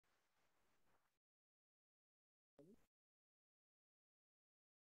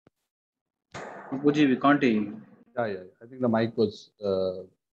Guruji, we can't hear you. Yeah. I think the mic was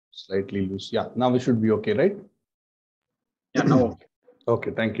slightly loose. Yeah, now we should be okay, right? Yeah, now okay.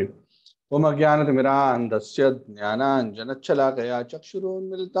 Okay, thank you. Om Ajnanatimirandhasya Jnananjanachhalakaya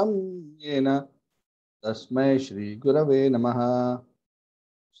Chakshurunmilitam Yena Tasmai Shri Gurave Namaha.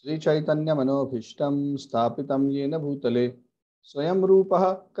 Shri Chaitanya Manobhishtam Sthapitam Yena Bhutale Swayam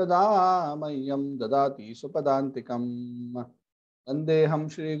Rupaha Kada Mayam Dadati Supadantikam Vandeham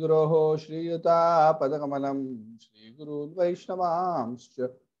Shri Guroho Shri Yuta Padakamalam Shri Guru Vaishnavamscha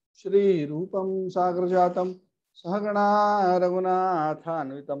Shri Rupam Sagrajatam Sahagana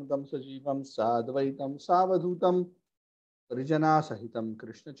Raghunathanvitam Tam Sajivam Sadvaitam Savadhutam Parijana Sahitam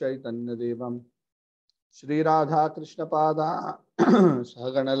Krishna Chaitanya Devam Shri Radha Krishna Pada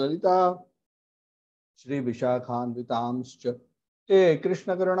Sahagana Lalita Shri Vishakhanvitamscha He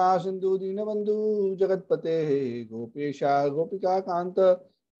Krishna Karuna Sindhu Dinabandhu Jagatpate Gopesha Gopika Kanta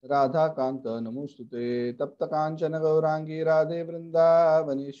Radha Kanta Namostute Tapta Kanchana Gaurangi Radhe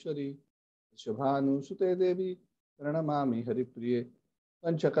Vrindavaneshwari Shubhanu Sute Devi Pranamami Haripriye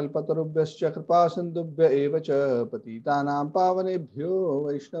Panchakalpatarubhyascha Kripa Sindhubhya Evacha Patitanam Pavanebhyo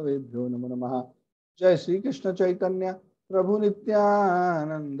Vaishnavebhyo Namo Namaha Jai Sri Krishna Chaitanya Prabhu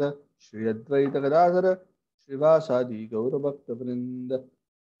Nityananda Shri Advaita Gadadhara Srivasadi Gaura Bhakta Vrinda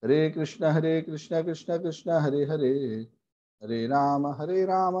Hare Krishna Krishna Krishna Hare Hare Hare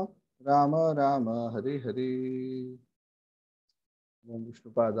Rama Rama Rama Hare Hare Om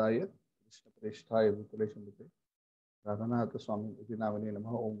Vishnupadaya Krishna Preshthaya Bhutale Shamite Radhanatha Swami Iti Namane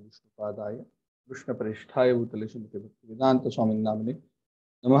Namaha Om Vishnupadaya Krishna Preshthaya Bhutale Shamite Vedanta Swami Namane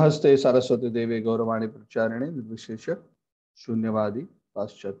Namaste Saraswati Devi Gauravani Pracharane Nirvishesha Shunyavadi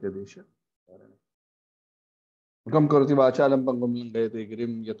Paschatya Desha Mukam Karoti Vachalam Pangam Lingayate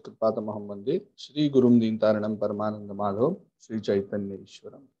Girim Yatkripatamaham Vande Shri Gurum Dintaranam Paramananda Madhavam Shri Chaitanya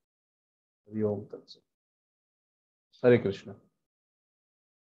Ishwaram Hari Om Tat Sat. Hare Krishna.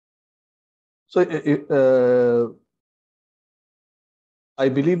 So I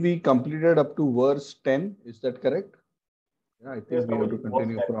believe we completed up to verse 10. Is that correct? Yeah, I think Yes, we have to Prabhuji,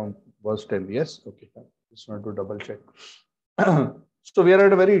 continue verse 10. from verse 10. Yes? Okay. Just want to double check. So we are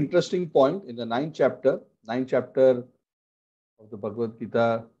at a very interesting point in the ninth chapter of the Bhagavad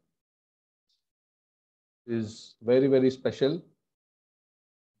Gita is very, very special.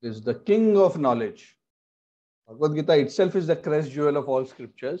 It is the king of knowledge. Bhagavad Gita itself is the crest jewel of all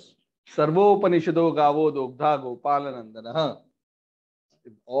scriptures. Sarvopanishado gavo dogdha gopalanandana.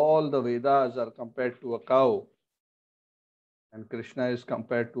 If all the Vedas are compared to a cow and Krishna is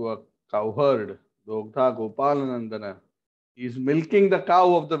compared to a cowherd, dogdha gopalanandana. He is milking the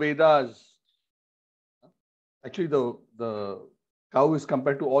cow of the Vedas. Actually, the cow is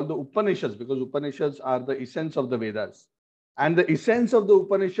compared to all the Upanishads because Upanishads are the essence of the Vedas. And the essence of the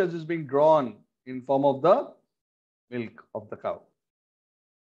Upanishads is being drawn in form of the milk of the cow.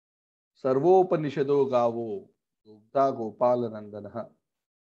 Sarvopanishado gavo dugdha gopalanandana.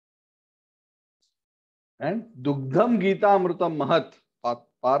 And dugdham Gita amrutam mahat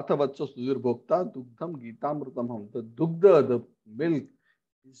parthavatsa sudir bhokta dugdham Gita amrutam ham. The dugdha, the milk,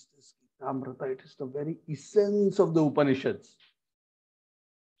 is this Gita amrita. It is the very essence of the Upanishads.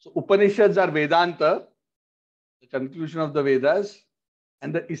 So Upanishads are Vedanta, the conclusion of the Vedas,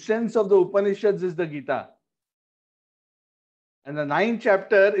 and the essence of the Upanishads is the Gita. And the ninth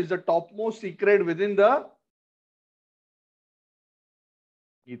chapter is the topmost secret within the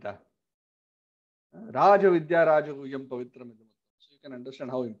Gita. Raja Vidya Raja Guyam Pavitram. So you can understand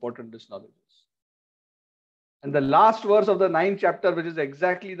how important this knowledge is. And the last verse of the ninth chapter, which is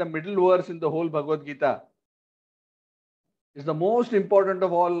exactly the middle verse in the whole Bhagavad Gita, is the most important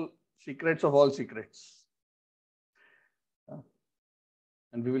of all secrets of all secrets.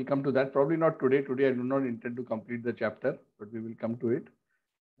 And we will come to that. Probably not today. Today I do not intend to complete the chapter, but we will come to it.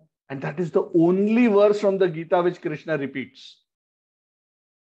 And that is the only verse from the Gita which Krishna repeats.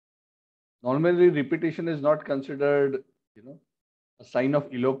 Normally, repetition is not considered, a sign of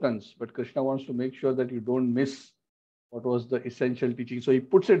eloquence, but Krishna wants to make sure that you don't miss what was the essential teaching. So he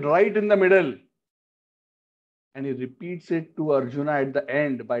puts it right in the middle and he repeats it to Arjuna at the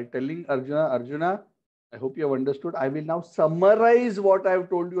end by telling Arjuna, I hope you have understood. I will now summarize what I have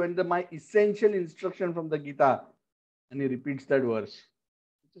told you and my essential instruction from the Gita. And he repeats that verse.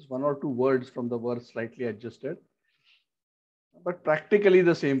 Just one or two words from the verse slightly adjusted, but practically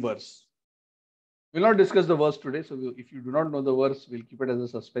the same verse. We'll not discuss the verse today. So if you do not know the verse, we'll keep it as a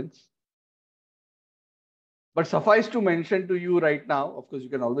suspense. But suffice to mention to you right now, of course, you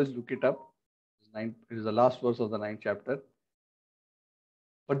can always look it up. It is the last verse of the ninth chapter.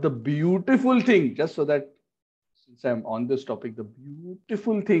 But the beautiful thing, just so that since I'm on this topic, the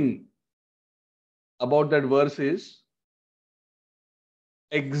beautiful thing about that verse is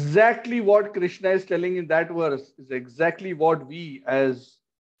exactly what Krishna is telling in that verse is exactly what we as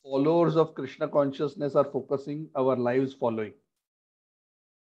followers of Krishna consciousness are focusing our lives following.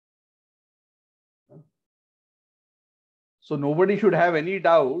 So nobody should have any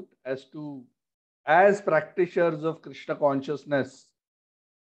doubt as to, as practitioners of Krishna consciousness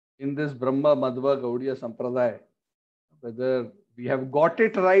in this Brahma Madhva Gaudiya Sampradaya, whether we have got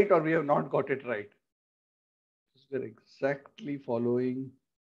it right or we have not got it right. We're exactly following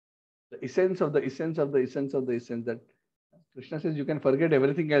the essence of the essence of the essence of the essence, that Krishna says you can forget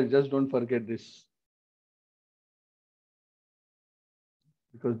everything else, just don't forget this.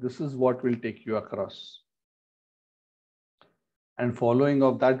 Because this is what will take you across. And following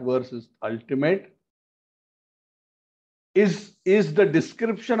of that verse is ultimate, is the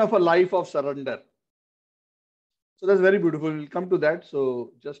description of a life of surrender. So that's very beautiful. We'll come to that.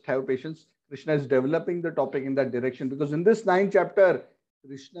 So just have patience. Krishna is developing the topic in that direction, because in this 9th chapter,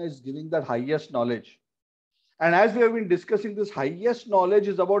 Krishna is giving that highest knowledge. And as we have been discussing, this highest knowledge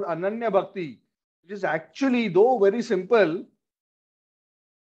is about Ananya Bhakti, which is actually, though very simple,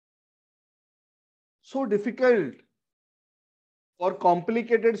 so difficult for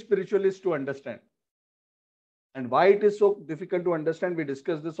complicated spiritualists to understand. And why it is so difficult to understand, we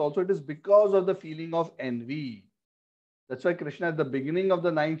discussed this also. It is because of the feeling of envy. That's why Krishna at the beginning of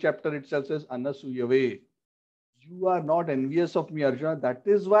the 9th chapter itself says, Anasuyave. You are not envious of me, Arjuna. That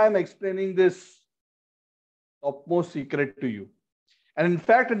is why I'm explaining this topmost secret to you. And in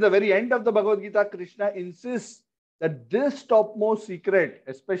fact, at the very end of the Bhagavad Gita, Krishna insists that this topmost secret,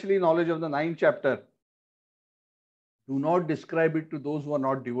 especially knowledge of the 9th chapter, do not describe it to those who are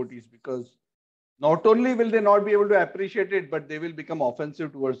not devotees, because not only will they not be able to appreciate it, but they will become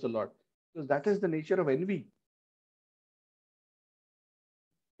offensive towards the Lord. Because that is the nature of envy.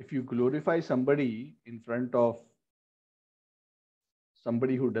 If you glorify somebody in front of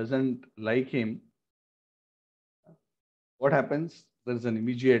somebody who doesn't like him, what happens? There is an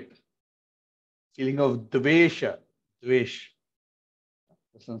immediate feeling of dvesha. Dvesh.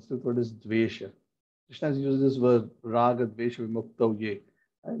 The Sanskrit word is dvesha. Krishna has used this word raga dvesha vimukta ye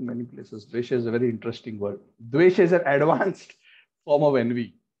in many places. Dvesha is a very interesting word. Dvesha is an advanced form of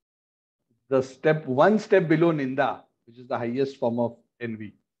envy. One step below ninda, which is the highest form of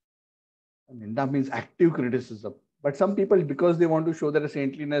envy. And ninda means active criticism. But some people, because they want to show their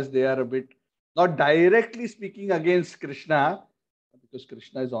saintliness, they are a bit not directly speaking against Krishna, because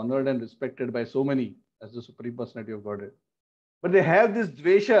Krishna is honored and respected by so many as the Supreme Personality of Godhead. But they have this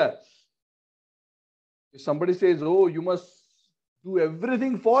dvesha. If somebody says, oh, you must do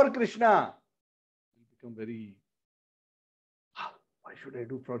everything for Krishna, you become very, why should I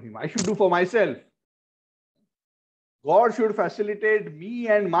do for him? I should do for myself. God should facilitate me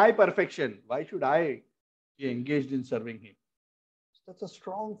and my perfection. Why should I be engaged in serving him? That's a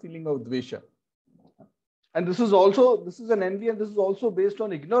strong feeling of dvesha. And this is an envy, and this is also based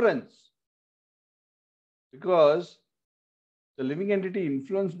on ignorance. Because the living entity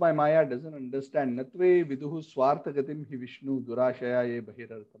influenced by Maya doesn't understand. Natve viduhu swartha gatim hi Vishnu durashaya ye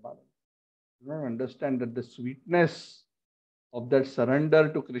bahirarthabala. You don't understand that the sweetness of that surrender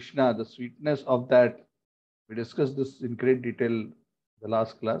to Krishna, the sweetness of that, we discussed this in great detail the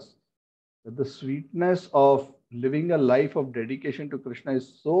last class, that the sweetness of living a life of dedication to Krishna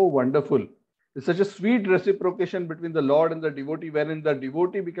is so wonderful. It's such a sweet reciprocation between the Lord and the devotee, wherein the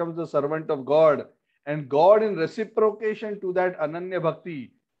devotee becomes the servant of God, and God, in reciprocation to that Ananya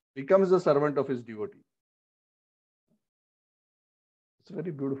Bhakti, becomes the servant of his devotee. It's a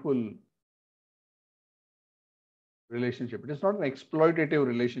very beautiful relationship. It is not an exploitative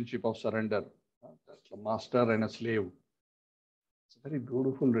relationship of surrender. That's a master and a slave. It's a very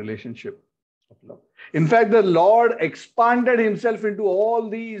beautiful relationship of love. In fact, the Lord expanded himself into all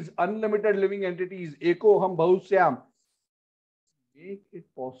these unlimited living entities. Eko ham bahusyam. Make it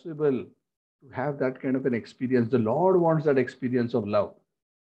possible to have that kind of an experience. The Lord wants that experience of love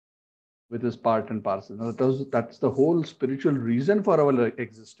with his part and parcel. That's the whole spiritual reason for our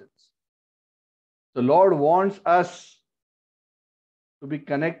existence. The Lord wants us to be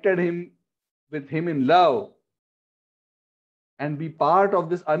connected with him in love and be part of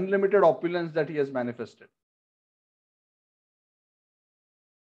this unlimited opulence that he has manifested.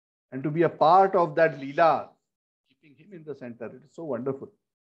 And to be a part of that Leela, keeping him in the center. It is so wonderful.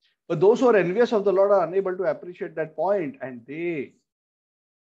 But those who are envious of the Lord are unable to appreciate that point, and they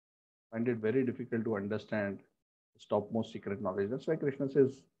find it very difficult to understand the topmost secret knowledge. That's why Krishna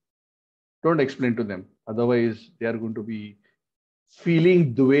says, don't explain to them. Otherwise, they are going to be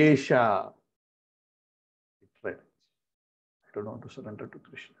feeling dvesha. I don't want to surrender to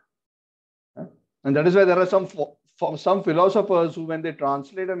Krishna. Huh? And that is why there are some philosophers who, when they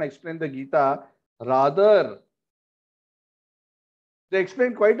translate and explain the Gita, rather they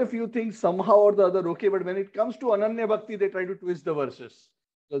explain quite a few things somehow or the other, okay, but when it comes to Ananya Bhakti, they try to twist the verses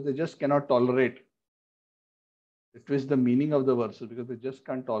because they just cannot tolerate. They twist the meaning of the verses because they just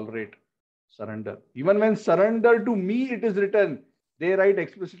can't tolerate surrender. Even when surrender to me, it is written, they write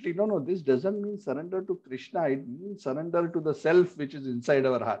explicitly, no, this doesn't mean surrender to Krishna. It means surrender to the self which is inside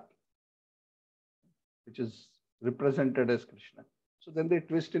our heart, which is represented as Krishna. So then they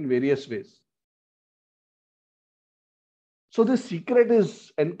twist in various ways. So this secret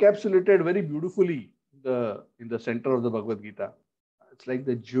is encapsulated very beautifully in the center of the Bhagavad Gita. It's like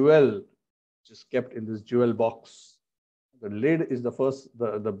the jewel which is kept in this jewel box. The lid is the first,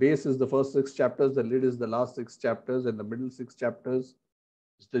 the base is the first 6 chapters, the lid is the last 6 chapters, and the middle 6 chapters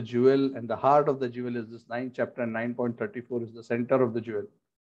is the jewel, and the heart of the jewel is this 9th chapter, and 9.34 is the center of the jewel.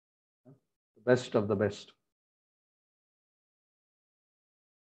 The best of the best.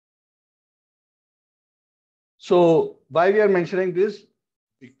 So why we are mentioning this?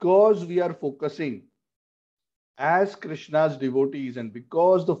 Because we are focusing as Krishna's devotees, and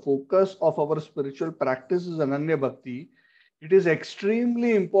because the focus of our spiritual practice is Ananya Bhakti, it is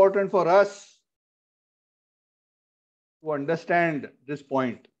extremely important for us to understand this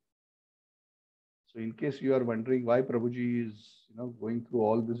point. So in case you are wondering why Prabhuji is going through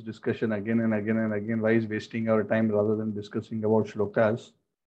all this discussion again and again and again, why he's wasting our time rather than discussing about shlokas,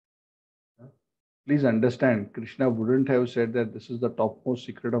 please understand, Krishna wouldn't have said that this is the topmost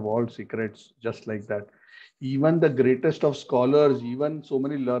secret of all secrets just like that. Even the greatest of scholars, even so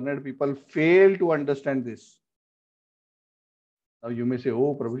many learned people fail to understand this. Now you may say,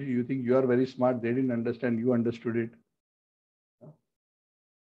 oh, Prabhuji, you think you are very smart. They didn't understand, you understood it.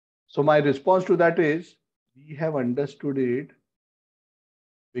 So my response to that is, we have understood it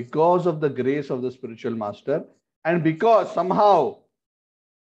because of the grace of the spiritual master, and because somehow,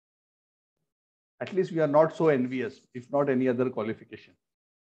 at least we are not so envious, if not any other qualification.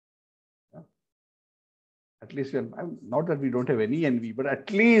 At least we are, not that we don't have any envy, but at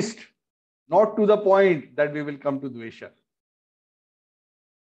least not to the point that we will come to Dvesha.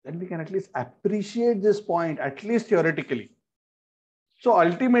 Then we can at least appreciate this point, at least theoretically. So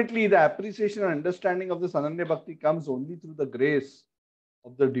ultimately, the appreciation and understanding of this Ananya Bhakti comes only through the grace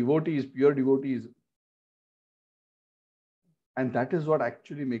of the devotees, pure devotees. And that is what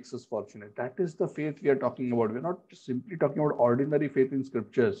actually makes us fortunate. That is the faith we are talking about. We're not simply talking about ordinary faith in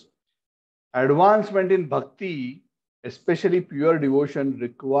scriptures. Advancement in bhakti, especially pure devotion,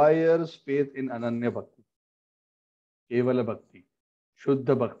 requires faith in Ananya Bhakti, Kevala Bhakti,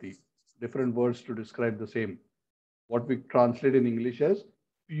 Shuddha Bhakti, different words to describe the same. What we translate in English as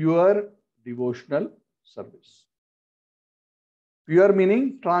pure devotional service. Pure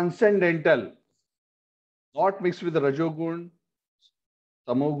meaning transcendental, not mixed with Rajogun,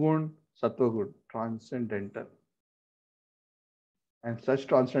 Tamogun, Sattvagun, transcendental. And such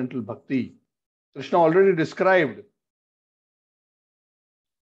transcendental bhakti, Krishna already described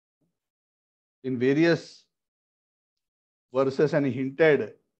in various verses, and he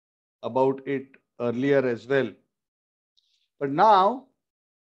hinted about it earlier as well. But now,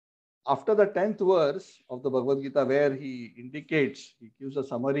 after the 10th verse of the Bhagavad Gita, where he indicates, he gives a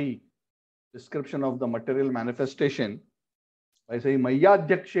summary description of the material manifestation by saying,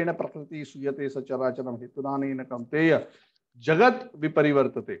 Mayyadhyakshena prakriti suyate sacharacharam hetunanena kamteya jagat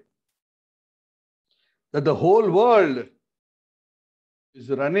viparivartate. That the whole world is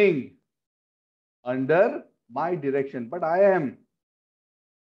running under my direction, but I am,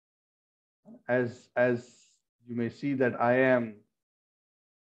 as you may see, that I am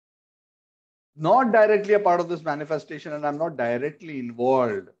not directly a part of this manifestation, and I'm not directly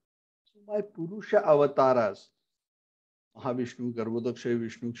involved. So my Purusha avatars, Mahavishnu, Garbhodakshay,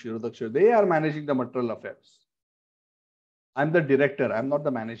 Vishnu, Kshirodakshay, they are managing the material affairs. I'm the director, I'm not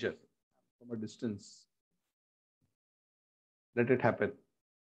the manager. From a distance, let it happen.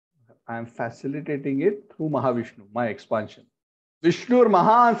 I am facilitating it through Mahavishnu, my expansion. Vishnur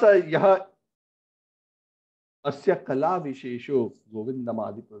Mahansa Yaha Asya Kala Vishesho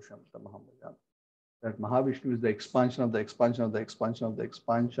Govindamadi Purusham Tamahamaya. That Mahavishnu is the expansion of the expansion of the expansion of the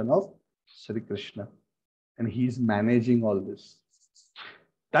expansion of Sri Krishna. And he is managing all this.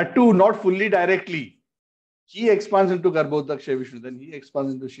 That too, not fully directly. He expands into Garbhodakshay Vishnu, then he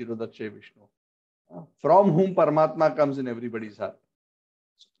expands into Kshirodakshay Vishnu, from whom Paramatma comes in everybody's heart.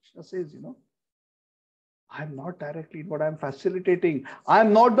 So Krishna says, I'm not directly what I'm facilitating.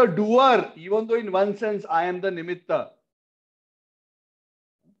 I'm not the doer, even though in one sense I am the nimitta.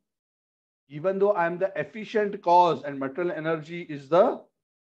 Even though I am the efficient cause and material energy is the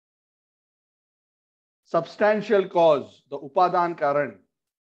substantial cause, the Upadan Karan.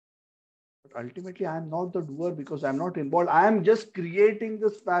 But ultimately, I am not the doer because I am not involved. I am just creating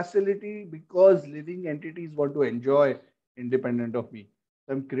this facility because living entities want to enjoy independent of me.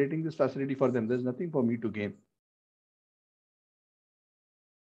 So I'm creating this facility for them. There's nothing for me to gain.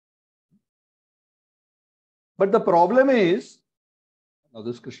 But the problem is, now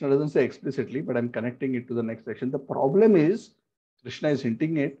this Krishna doesn't say explicitly, but I'm connecting it to the next section. The problem is, Krishna is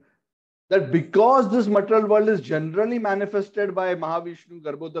hinting it, that because this material world is generally manifested by Mahavishnu,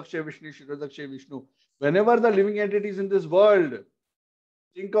 Garbhodaksha Vishnu, Shirodaksha Vishnu, whenever the living entities in this world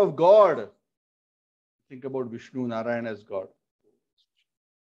think of God, think about Vishnu, Narayana as God.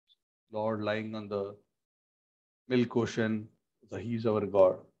 Lord lying on the milk ocean, He's our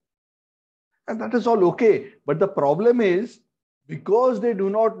God. And that is all okay. But the problem is, because they do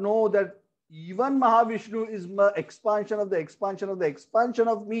not know that even Mahavishnu is expansion of the expansion of the expansion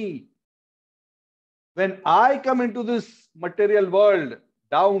of me. When I come into this material world,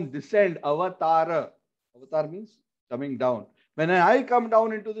 down, descend, avatar. Avatar means coming down. When I come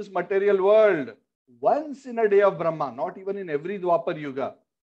down into this material world, once in a day of Brahma, not even in every Dwapar Yuga,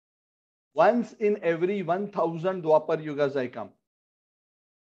 once in every 1000 Dwapar Yugas I come.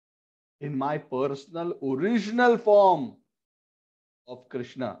 In my personal original form of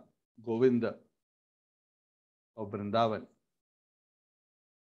Krishna, Govinda, of Vrindavan.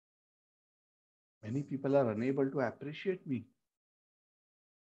 Many people are unable to appreciate me.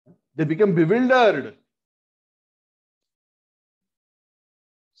 They become bewildered.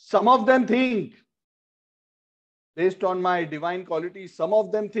 Some of them think, based on my divine qualities, some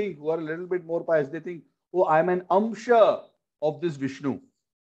of them think, who are a little bit more pious, they think, oh, I'm an amsha of this Vishnu.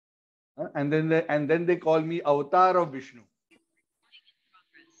 And then they call me avatar of Vishnu.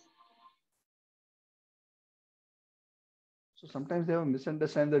 So sometimes they have a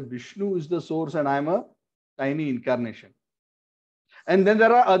misunderstanding that Vishnu is the source and I'm a tiny incarnation. And then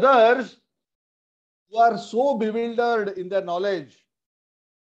there are others who are so bewildered in their knowledge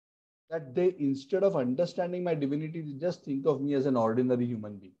that they, instead of understanding my divinity, they just think of me as an ordinary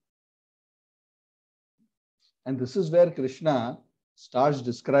human being. And this is where Krishna starts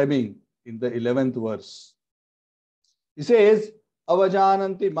describing in the 11th verse. He says,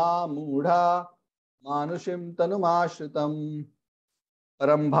 Avajananti ma mudha manushim tanumashritam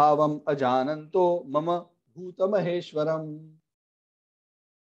parambhavam ajananto mama bhutamaheshwaram.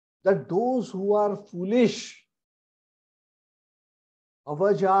 That those who are foolish,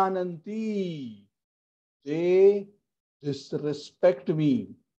 avajananti, they disrespect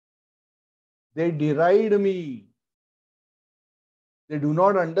me, they deride me, they do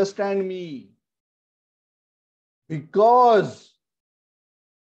not understand me because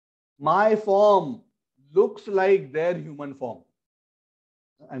my form looks like their human form.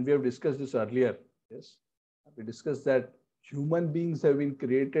 And we have discussed this earlier. Yes, we discussed that human beings have been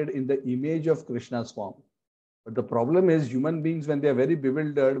created in the image of Krishna's form. But the problem is, human beings, when they are very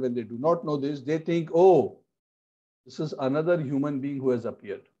bewildered, when they do not know this, they think, oh, this is another human being who has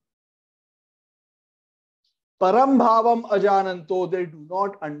appeared. Param bhavam ajananto, they do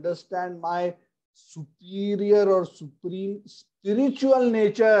not understand my superior or supreme spiritual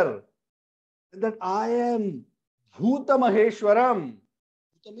nature. That I am Bhuta Maheshwaram.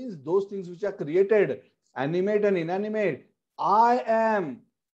 Bhuta means those things which are created, animate and inanimate. I am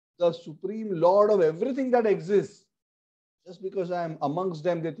the supreme lord of everything that exists. Just because I am amongst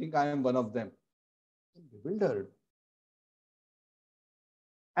them, they think I am one of them. I'm bewildered.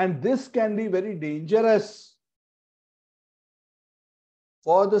 And this can be very dangerous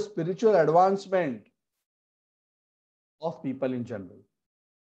for the spiritual advancement of people in general.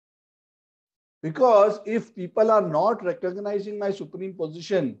 Because if people are not recognizing my supreme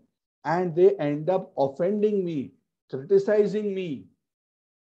position and they end up offending me, criticizing me,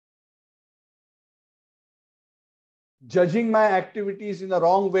 judging my activities in the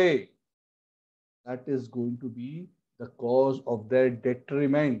wrong way, that is going to be the cause of their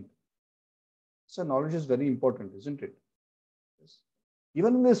detriment. So knowledge is very important, isn't it? Yes.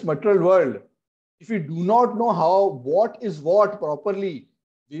 Even in this material world, if we do not know what is what properly,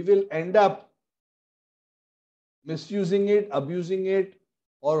 we will end up misusing it, abusing it,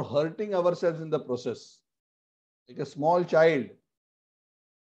 or hurting ourselves in the process. Like a small child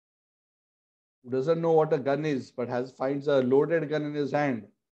who doesn't know what a gun is, but finds a loaded gun in his hand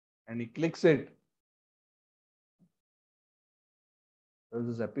and he clicks it. There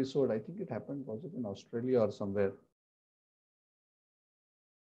was this episode, I think it happened, was it in Australia or somewhere?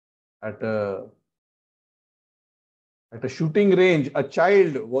 At a shooting range, a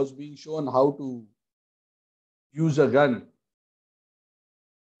child was being shown how to use a gun.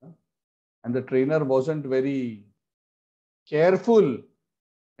 and the trainer wasn't very careful,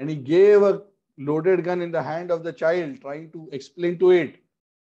 and he gave a loaded gun in the hand of the child, trying to explain to it,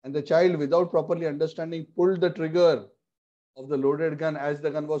 and the child, without properly understanding, pulled the trigger of the loaded gun as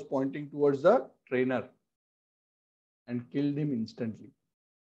the gun was pointing towards the trainer and killed him instantly.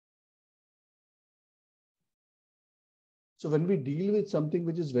 So when we deal with something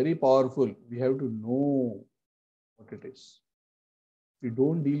which is very powerful, we have to know what it is. If we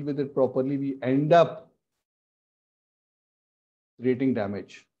don't deal with it properly, we end up creating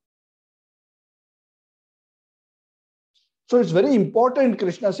damage. So it's very important,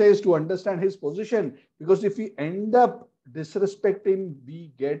 Krishna says, to understand his position, because if we end up disrespecting,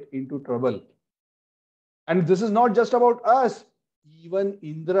 we get into trouble. And this is not just about us. Even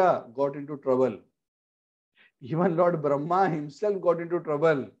Indra got into trouble. Even Lord Brahma himself got into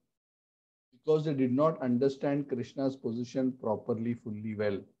trouble because they did not understand Krishna's position properly, fully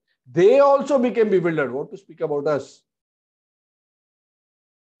well. They also became bewildered. What to speak about us?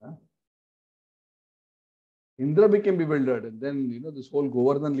 Huh? Indra became bewildered, and then this whole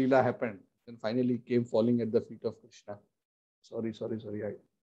Govardhan Leela happened. And finally came falling at the feet of Krishna. Sorry.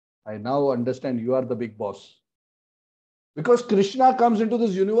 I now understand you are the big boss. Because Krishna comes into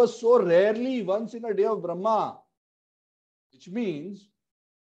this universe so rarely, once in a day of Brahma, which means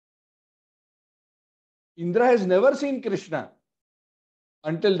Indra has never seen Krishna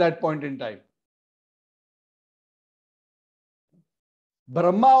until that point in time.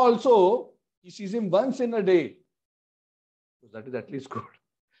 Brahma also, he sees him once in a day. So that is at least good.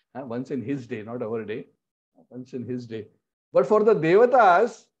 Once in his day, not our day. Once in his day. But for the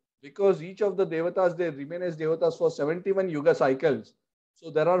Devatas, because each of the Devatas, they remain as Devatas for 71 Yuga cycles. So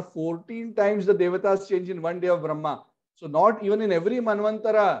there are 14 times the Devatas change in one day of Brahma. So not even in every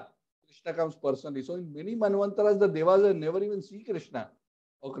Manvantara, Krishna comes personally. So in many Manvantaras, the Devas never even see Krishna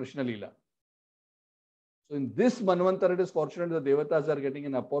or Krishna Leela. So in this Manvantara, it is fortunate the Devatas are getting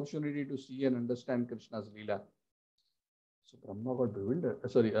an opportunity to see and understand Krishna's Leela. So Brahma got bewildered.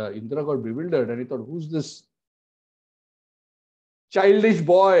 Indra got bewildered, and he thought, who's this childish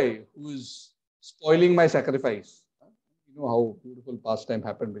boy who is spoiling my sacrifice? You know how beautiful pastime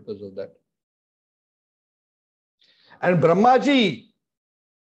happened because of that. And Brahmaji,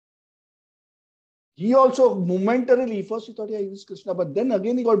 he also momentarily, first he thought, yeah, he is Krishna, but then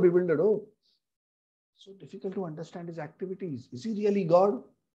again he got bewildered. Oh, so difficult to understand his activities. Is he really God?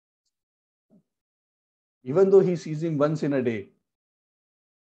 Even though he sees him once in a day.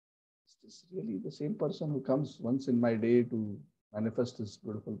 Is this really the same person who comes once in my day to manifest his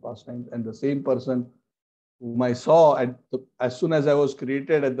beautiful pastimes, and the same person whom I saw as soon as I was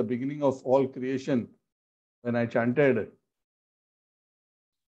created at the beginning of all creation, when I chanted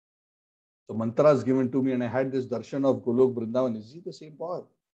the mantras given to me and I had this darshan of Golok Vrindavan? Is he the same boy?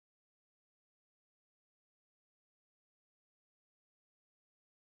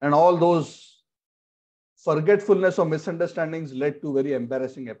 And all those forgetfulness or misunderstandings led to very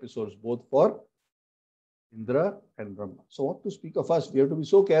embarrassing episodes, both for Indra and Brahma. So what to speak of us? We have to be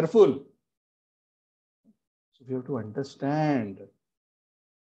so careful. So we have to understand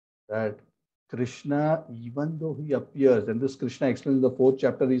that Krishna, even though he appears, and this Krishna explains in the 4th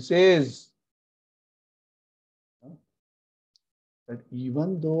chapter, he says that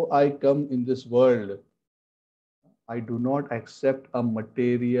even though I come in this world, I do not accept a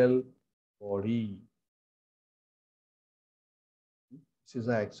material body. He says,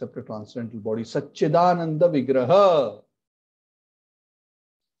 I accept a transcendental body. Satchidananda Vigraha.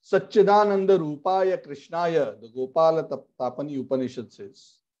 Satchidananda Rupaya Krishnaya. The Gopala Tapani Upanishad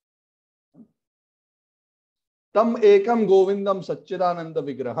says. Tam Ekam Govindam Satchidananda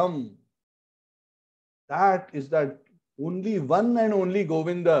Vigraham. That is that only one and only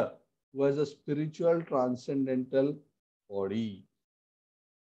Govinda who has a spiritual transcendental body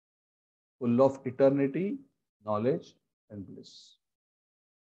full of eternity, knowledge and bliss.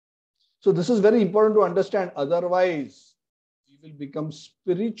 So this is very important to understand. Otherwise, we will become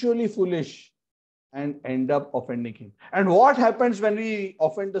spiritually foolish and end up offending him. And what happens when we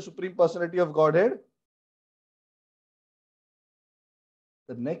offend the Supreme Personality of Godhead?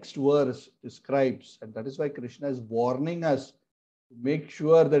 The next verse describes, and that is why Krishna is warning us to make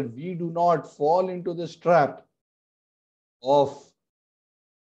sure that we do not fall into this trap of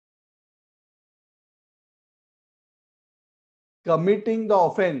committing the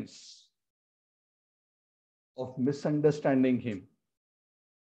offense of misunderstanding him.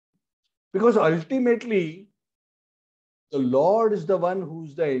 Because ultimately, the Lord is the one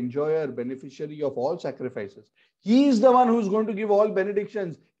who's the enjoyer, beneficiary of all sacrifices. He is the one who's going to give all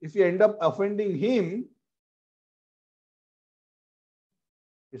benedictions. If you end up offending him,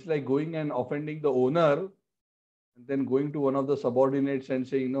 It's like going and offending the owner and then going to one of the subordinates and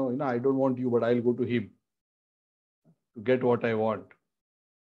saying, no, I don't want you, but I'll go to him to get what I want.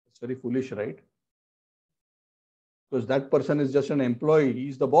 It's very foolish, right? Because that person is just an employee.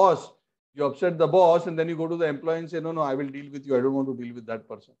 He's the boss. You upset the boss and then you go to the employee and say, no, I will deal with you. I don't want to deal with that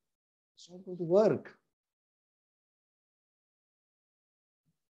person. It's not going to work.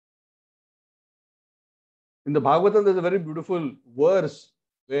 In the Bhagavatam, there's a very beautiful verse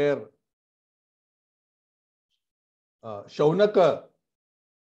where Shaunaka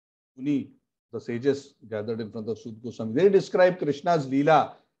Muni, the sages gathered in front of Sud Goswami, they describe Krishna's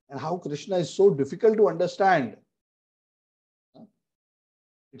Leela and how Krishna is so difficult to understand.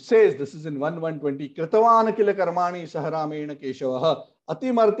 It says, this is in 1:120, Kritavan kila karmani saharamena keshavaha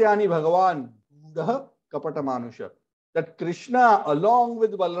atimartyani bhagavan gudaha kapata manusha. That Krishna, along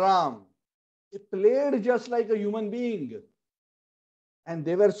with Balram, they played just like a human being. And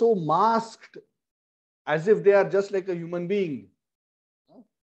they were so masked as if they are just like a human being.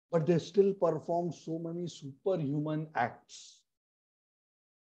 But they still perform so many superhuman acts.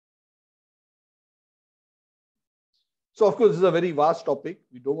 So, of course, this is a very vast topic.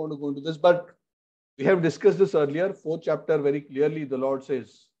 We don't want to go into this, but we have discussed this earlier. 4th chapter, very clearly, the Lord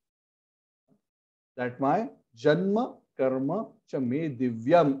says that my Janma Karma cha me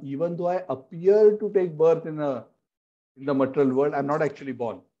divyam, even though I appear to take birth in the material world, I'm not actually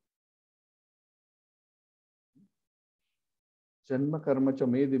born. Janma Karma cha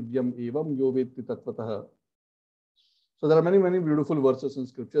me divyam evam yo vetti tatvatah. So there are many, many beautiful verses in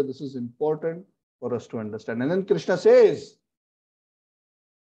scripture. This is important for us to understand. And then Krishna says,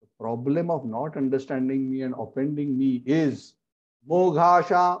 the problem of not understanding me and offending me is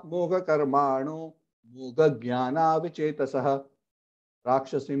moghasha mogha karmano mogha jnana vichetasah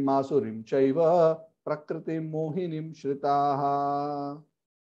rakshasim masurim chaiva prakritim mohinim shritaha.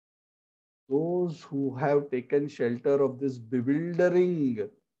 Those who have taken shelter of this bewildering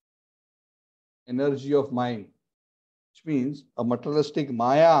energy of mind, which means a materialistic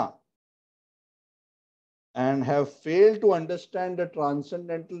maya, and have failed to understand the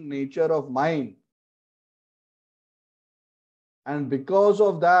transcendental nature of mind. And because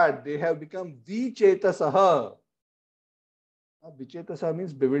of that, they have become vichetasaha. Vichetasaha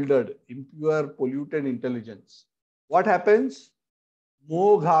means bewildered, impure, polluted intelligence. What happens?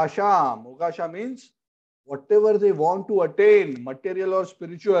 Moghasha. Moghasha means whatever they want to attain, material or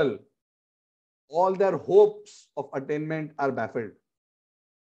spiritual, all their hopes of attainment are baffled.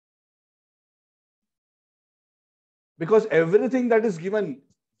 Because everything that is given,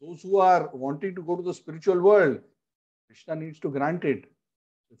 those who are wanting to go to the spiritual world, Krishna needs to grant it.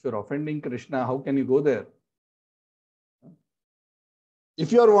 If you're offending Krishna, how can you go there?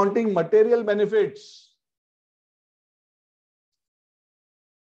 If you are wanting material benefits,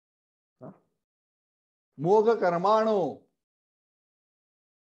 Moga Karmano,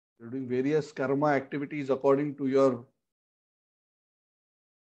 you're doing various karma activities according to your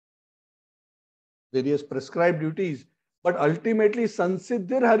various prescribed duties. But ultimately,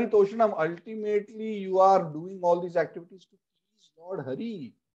 Sansiddhir Haritoshanam, ultimately you are doing all these activities to please Lord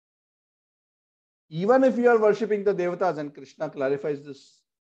Hari. Even if you are worshipping the Devatas, and Krishna clarifies this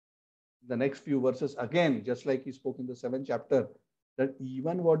in the next few verses again, just like he spoke in the 7th chapter, that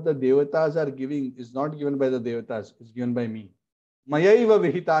even what the Devatas are giving is not given by the Devatas, it's given by me. Mayaiva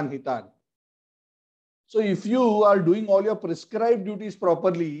vihitan hitan. So if you are doing all your prescribed duties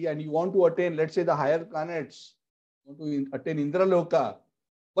properly and you want to attain, let's say, the higher planets, you want to attain Indraloka,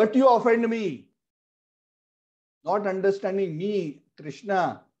 but you offend me, not understanding me,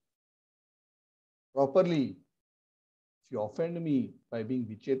 Krishna, properly. If you offend me by being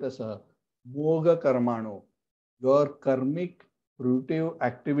vichetasa, moga karmano, your karmic fruitive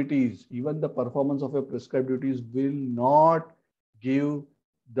activities, even the performance of your prescribed duties will not give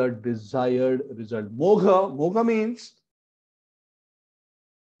the desired result. Moga means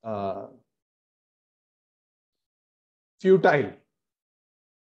futile.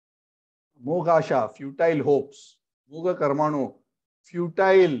 Mogasha, futile hopes. Moga karmano,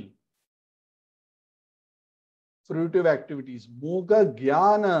 futile fruitive activities. Moga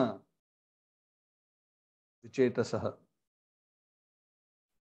jnana vichetasaha.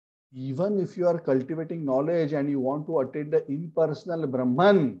 Even if you are cultivating knowledge and you want to attain the impersonal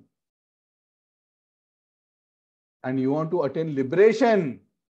Brahman and you want to attain liberation,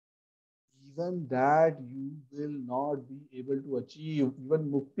 even that you will not be able to achieve,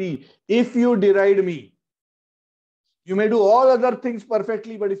 even mukti, if you deride me. You may do all other things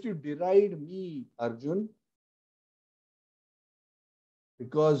perfectly, but if you deride me, Arjun,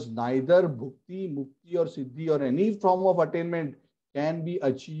 because neither bhukti, mukti or siddhi or any form of attainment can be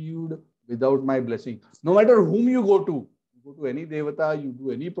achieved without my blessing. No matter whom you go to any devata, you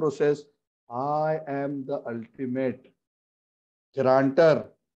do any process, I am the ultimate granter.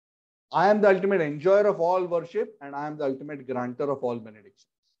 I am the ultimate enjoyer of all worship, and I am the ultimate granter of all benedictions.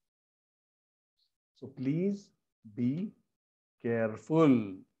 So please be careful.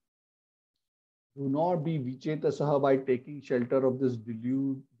 Do not be vichetasaha by taking shelter of this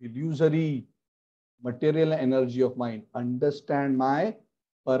illusory material energy of mine. Understand my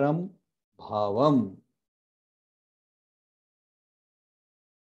param bhavam.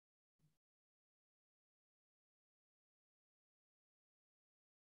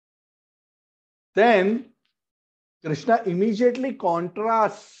 Then Krishna immediately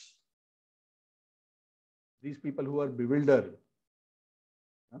contrasts these people who are bewildered,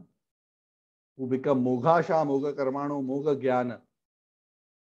 who become moghasha, moga karmano, moga jnana,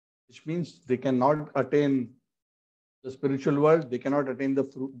 which means they cannot attain the spiritual world, they cannot attain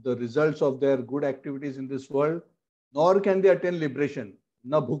the results of their good activities in this world, nor can they attain liberation.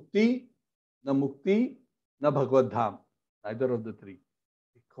 Na bhukti, na mukti, na Bhagavad dham. Neither of the three.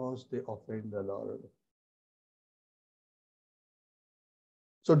 Because they offend the Lord.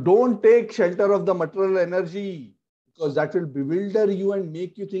 So don't take shelter of the material energy, because that will bewilder you and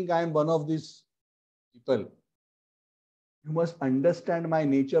make you think I am one of these people. You must understand my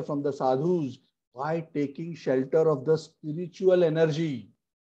nature from the sadhus by taking shelter of the spiritual energy.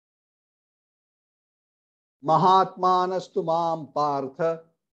 Mahatmanastu mam partha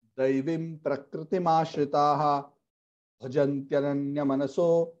daivim prakritim ashritaha bhajantyaranya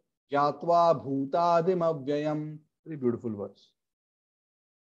manaso gyatva bhutadim avyayam. Very beautiful verse.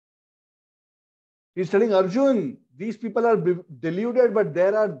 He's telling Arjun, these people are deluded, but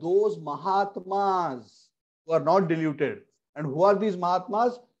there are those Mahatmas who are not deluded. And who are these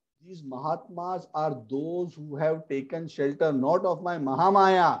Mahatmas? These Mahatmas are those who have taken shelter not of my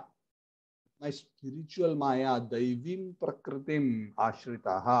Mahamaya, my spiritual Maya, Daivim Prakritim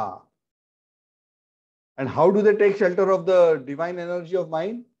Ashritaha. And how do they take shelter of the divine energy of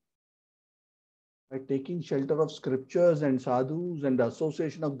mine? By taking shelter of scriptures and sadhus and the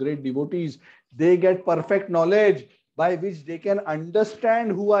association of great devotees. They get perfect knowledge by which they can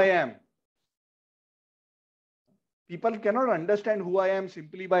understand who I am. People cannot understand who I am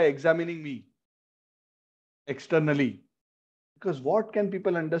simply by examining me externally. Because what can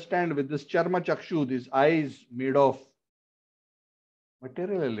people understand with this charma chakshu, these eyes made of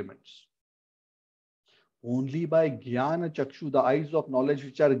material elements? Only by jnana chakshu, the eyes of knowledge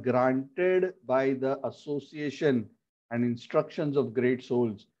which are granted by the association and instructions of great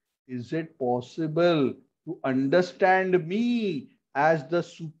souls, is it possible to understand me as the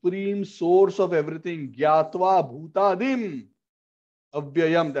supreme source of everything. Gyatva bhutadim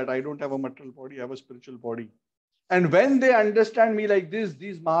avyayam, that I don't have a material body, I have a spiritual body. And when they understand me like this,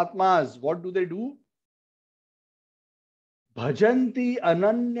 these Mahatmas, what do? Bhajanti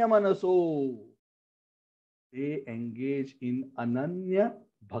ananya manaso. They engage in ananya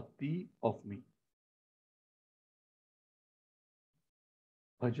bhakti of me.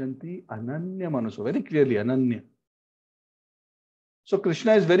 Bhajanti ananya manaso. Very clearly, ananya. So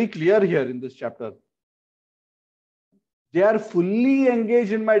Krishna is very clear here in this chapter. They are fully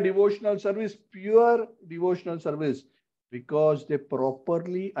engaged in my devotional service, pure devotional service, because they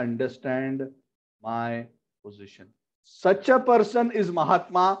properly understand my position. Such a person is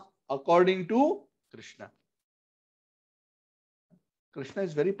Mahatma according to Krishna. Krishna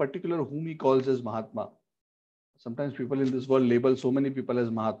is very particular whom he calls as Mahatma. Sometimes people in this world label so many people as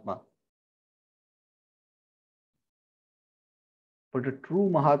Mahatma. But a true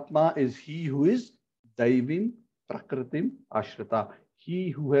Mahatma is he who is Daivim Prakritim Ashrita. He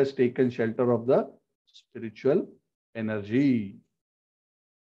who has taken shelter of the spiritual energy.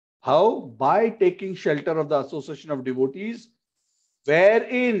 How? By taking shelter of the association of devotees,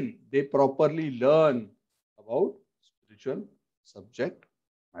 wherein they properly learn about spiritual subject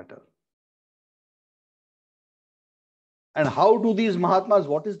matter. And how do these Mahatmas,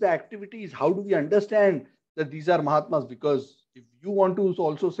 what is the activities? How do we understand that these are Mahatmas? Because if you want to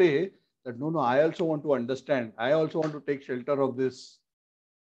also say that, no, I also want to understand. I also want to take shelter of this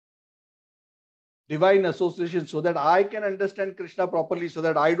divine association so that I can understand Krishna properly, so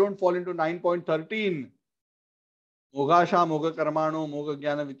that I don't fall into 9.13. Mogasha, Moga Karmano, Moga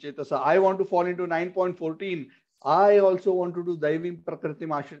Jnana Vichetasa. I want to fall into 9.14. I also want to do Daivim Prakritim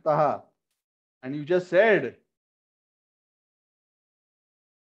Ashritaha. And you just said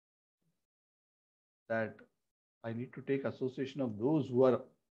that I need to take association of those who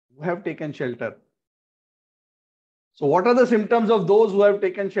have taken shelter. So what are the symptoms of those who have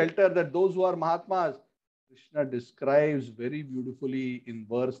taken shelter? That those who are Mahatmas, Krishna describes very beautifully in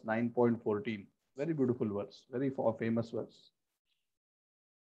verse 9.14. Very beautiful verse, very famous verse.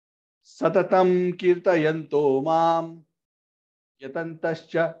 Satatam kirtayanto mam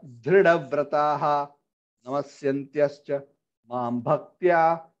yatantascha dhridavrataha namasyantyascha mam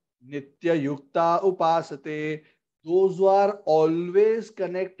bhaktya nitya yukta upasate. Those who are always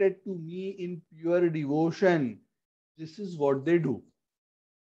connected to me in pure devotion, this is what they do.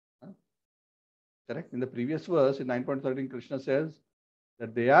 Correct? In the previous verse, in 9.13, Krishna says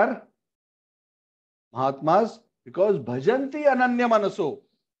that they are Mahatmas because bhajanti ananya manaso.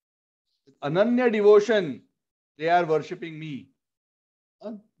 With ananya devotion, they are worshipping me.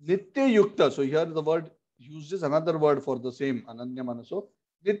 Nitya yukta. So here the word uses another word for the same ananya manaso.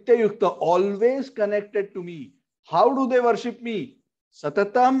 Nitya yukta, always connected to me. How do they worship me?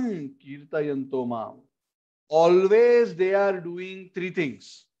 Satatam kirtayanto mam. Always they are doing three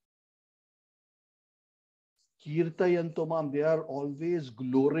things. Kirtayanto mam, they are always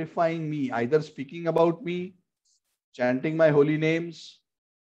glorifying me, either speaking about me, chanting my holy names,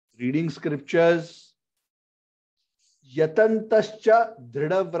 reading scriptures. Yatantascha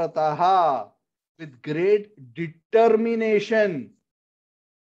dhridavrataha, with great determination,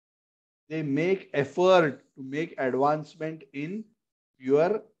 they make effort to make advancement in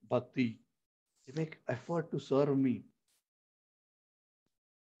pure bhakti. They make effort to serve me.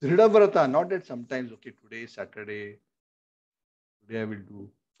 Dhridavrata, not that sometimes, okay, today is Saturday, today I will do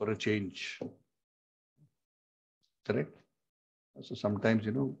for a change. Correct? So sometimes,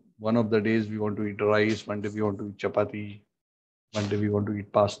 one of the days we want to eat rice, one day we want to eat chapati, one day we want to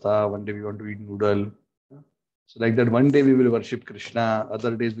eat pasta, one day we want to eat noodle. So like that, one day we will worship Krishna,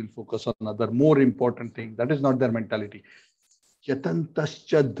 other days we'll focus on other more important thing. That is not their mentality.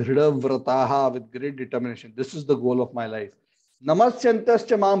 Yatantascha dhridavrataha, with great determination. This is the goal of my life.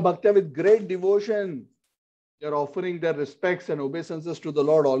 Namasyantascha mam bhaktya, with great devotion. They are offering their respects and obeisances to the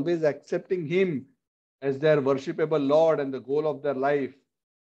Lord, always accepting Him as their worshipable Lord and the goal of their life.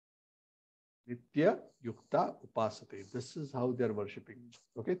 Nitya yukta upasate. This is how they are worshipping.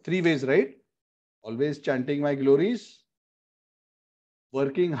 Okay, three ways, right? Always chanting my glories,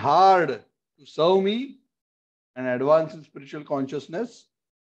 working hard to serve me, and advance in spiritual consciousness.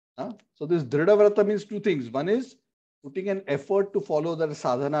 So this Dhridavrata means two things. One is putting an effort to follow the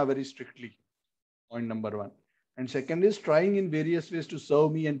sadhana very strictly. Point number one. And second is trying in various ways to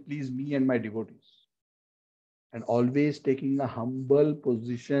serve me and please me and my devotees. And always taking a humble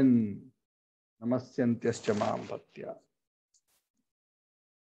position. Namasyantyascha mam bhaktya.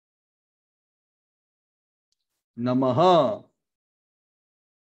 Namaha.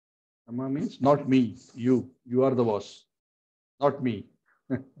 Namaha means not me, you. You are the boss. Not me.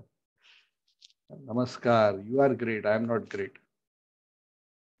 Namaskar. You are great. I am not great.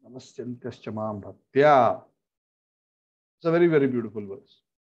 Namasyantyascha mam bhaktya. It's a very, very beautiful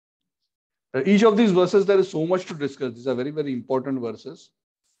verse. Each of these verses, there is so much to discuss. These are very, very important verses.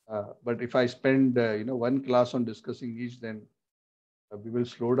 But if I spend, one class on discussing each, then we will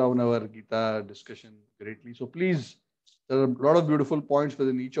slow down our Gita discussion greatly. So please, there are a lot of beautiful points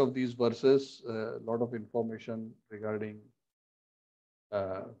within each of these verses. A lot of information regarding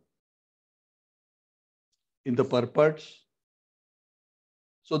in the purports.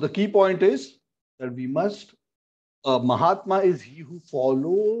 So the key point is that we must, Mahatma is he who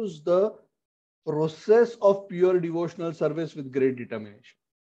follows the process of pure devotional service with great determination,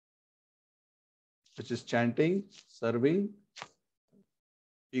 which is chanting, serving,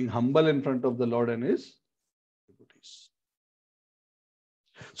 being humble in front of the Lord and His devotees.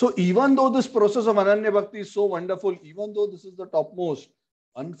 So even though this process of Ananya Bhakti is so wonderful, even though this is the topmost,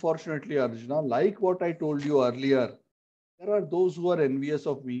 unfortunately, Arjuna, like what I told you earlier, there are those who are envious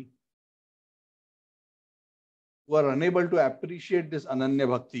of me, who are unable to appreciate this Ananya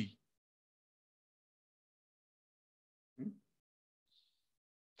Bhakti.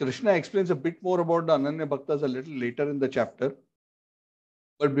 Krishna explains a bit more about the Ananya Bhaktas a little later in the chapter.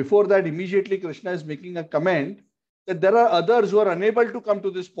 But before that, immediately Krishna is making a comment that there are others who are unable to come to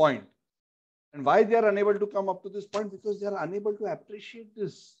this point. And why they are unable to come up to this point? Because they are unable to appreciate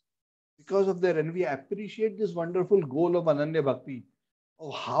this. Because of their envy, appreciate this wonderful goal of Ananya Bhakti. Oh,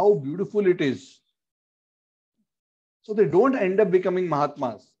 how beautiful it is. So they don't end up becoming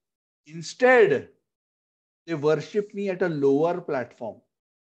Mahatmas. Instead, they worship me at a lower platform.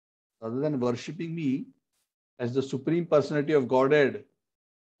 Rather than worshipping me as the Supreme Personality of Godhead,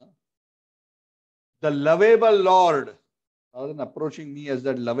 the lovable Lord, rather than approaching me as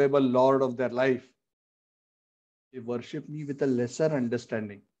that lovable Lord of their life, they worship me with a lesser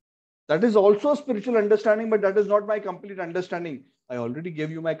understanding. That is also spiritual understanding, but that is not my complete understanding. I already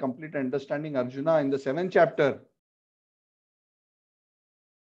gave you my complete understanding, Arjuna, in the 7th chapter.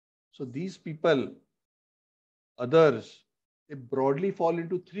 So these people, others, they broadly fall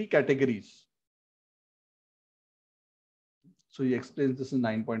into 3 categories. So he explains this in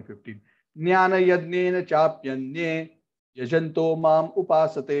 9.15. Jnana yadnena chapyanye yajanto mam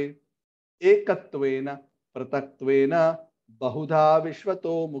upasate ekatvena prataktvena bahudha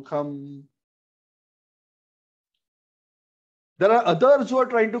vishvato mukham. There are others who are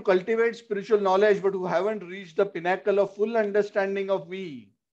trying to cultivate spiritual knowledge but who haven't reached the pinnacle of full understanding of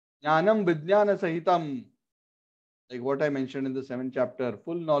me. Jnanam vijnana sahitam. Like what I mentioned in the 7th chapter,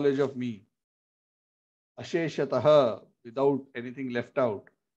 full knowledge of me. Asheshataha, without anything left out.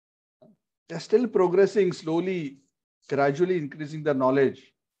 They are still progressing slowly, gradually increasing their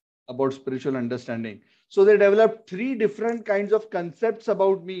knowledge about spiritual understanding. So they develop 3 different kinds of concepts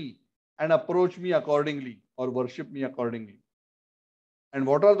about me and approach me accordingly or worship me accordingly. And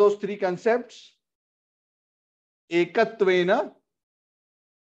what are those 3 concepts? Ekatvena.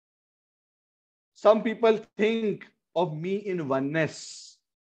 Some people think of me in oneness.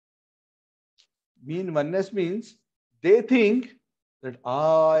 Me in oneness means they think that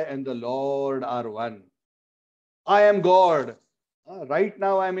I and the Lord are one. I am God. Right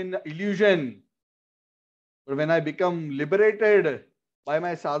now I am in illusion. But when I become liberated by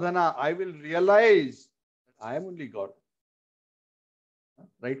my sadhana, I will realize that I am only God.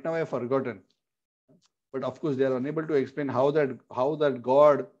 Right now I have forgotten. But of course they are unable to explain how that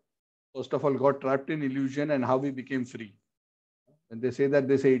God, first of all, got trapped in illusion and how he became free. When they say that,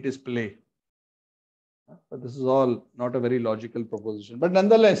 they say it is play. But this is all not a very logical proposition. But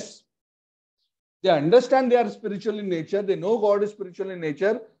nonetheless, they understand they are spiritual in nature. They know God is spiritual in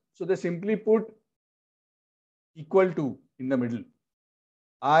nature. So they simply put equal to in the middle.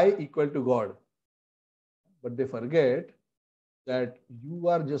 I equal to God. But they forget that you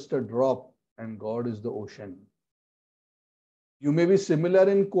are just a drop and God is the ocean. You may be similar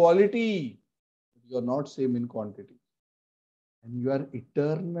in quality, but you are not same in quantity. And you are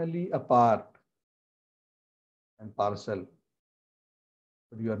eternally apart and parcel.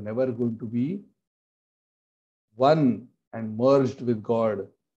 But you are never going to be one and merged with God,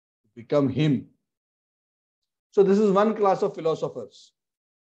 become Him. So this is one class of philosophers.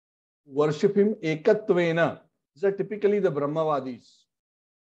 Worship Him ekatvena. These are typically the Brahmavadis.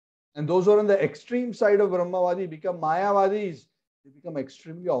 And those who are on the extreme side of Brahmavadi become Mayavadis. They become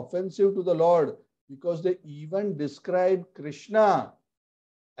extremely offensive to the Lord because they even describe Krishna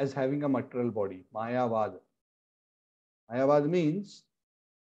as having a material body. Mayavad. Mayavad means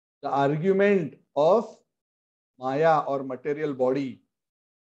the argument of Maya or material body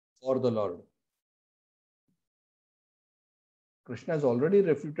for the Lord. Krishna has already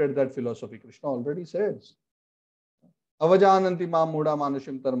refuted that philosophy. Krishna already says, Avajananti ma muda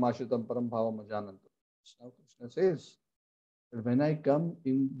manushim tarmashitam param bhavam ajanantam. Now Krishna says that when I come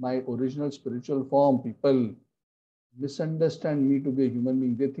in my original spiritual form, people misunderstand me to be a human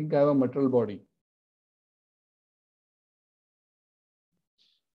being. They think I have a material body.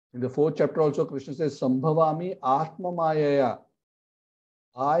 In the 4th chapter also, Krishna says, Sambhavami Atma Mayaya.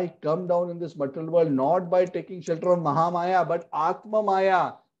 I come down in this material world not by taking shelter of Mahamaya, but Atma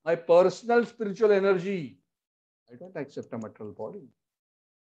Maya, my personal spiritual energy. I don't accept a material body.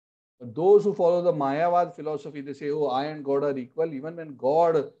 But those who follow the Mayavad philosophy, they say, oh, I and God are equal. Even when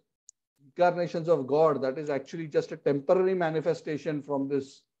God, incarnations of God, that is actually just a temporary manifestation from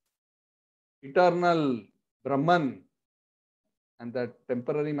this eternal Brahman. And that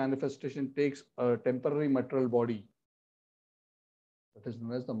temporary manifestation takes a temporary material body. That is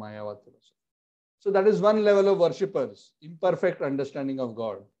known as the Mayavad philosophy. So that is one level of worshippers, imperfect understanding of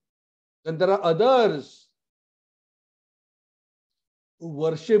God. Then there are others who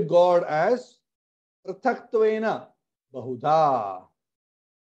worship God as prathaktvena bahudha,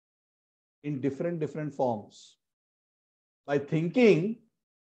 in different forms. By thinking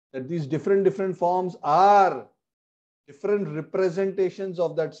that these different forms are different representations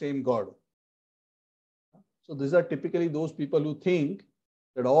of that same God. So these are typically those people who think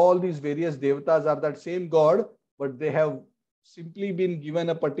that all these various devatas are that same God, but they have simply been given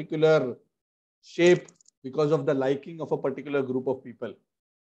a particular shape because of the liking of a particular group of people.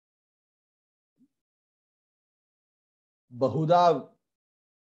 Bahuda,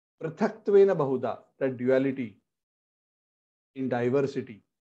 prathakttvena bahuda, that duality in diversity.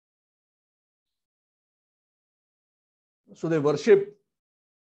 So they worship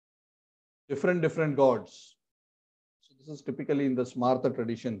different gods. So this is typically in the Smartha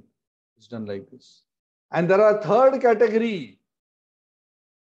tradition. It's done like this. And there are a third category,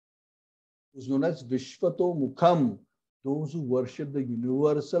 which is known as Vishvato Mukham, Those who worship the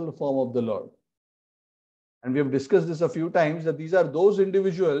universal form of the Lord. And we have discussed this a few times, that these are those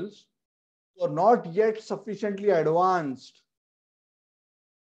individuals who are not yet sufficiently advanced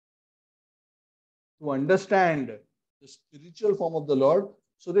to understand the spiritual form of the Lord.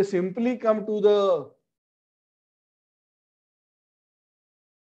 So they simply come to the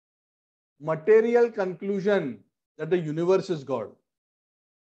material conclusion that the universe is God.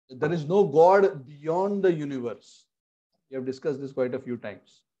 There is no God beyond the universe. We have discussed this quite a few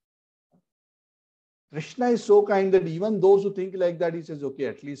times. Krishna is so kind that even those who think like that, he says, okay,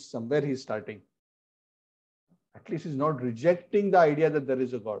 at least somewhere he's starting. At least he's not rejecting the idea that there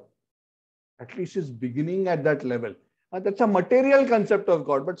is a God. At least he's beginning at that level. And that's a material concept of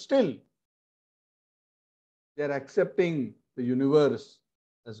God, but still, they are accepting the universe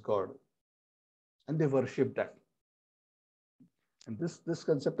as God. And they worship that. And this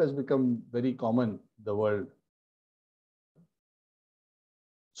concept has become very common in the world.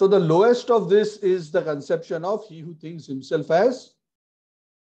 So the lowest of this is the conception of he who thinks himself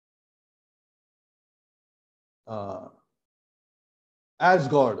as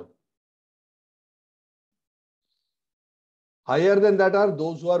God. Higher than that are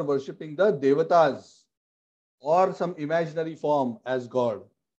those who are worshipping the devatas or some imaginary form as God.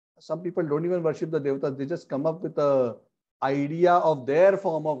 Some people don't even worship the devatas. They just come up with an idea of their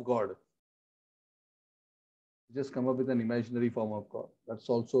form of God. Just come up with an imaginary form of God. That's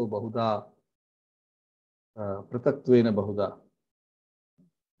also Bahuda, Prataktvena Bahuda.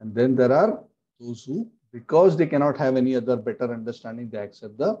 And then there are those who, because they cannot have any other better understanding, they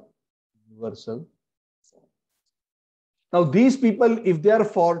accept the universal form. Now, these people, if they are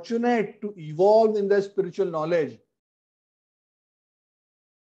fortunate to evolve in their spiritual knowledge,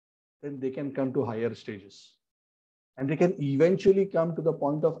 then they can come to higher stages. And they can eventually come to the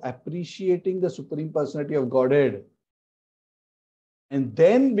point of appreciating the Supreme Personality of Godhead and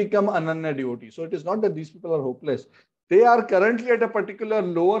then become Ananya devotee. So it is not that these people are hopeless. They are currently at a particular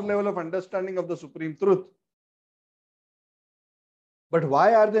lower level of understanding of the Supreme Truth. But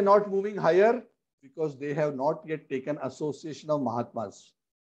why are they not moving higher? Because they have not yet taken association of Mahatmas,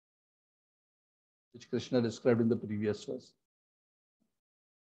 which Krishna described in the previous verse.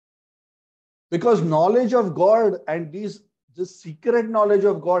 Because knowledge of God and this secret knowledge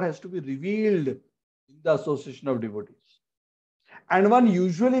of God has to be revealed in the association of devotees. And one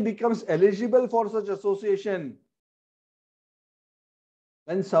usually becomes eligible for such association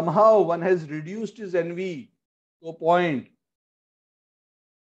when somehow one has reduced his envy to a point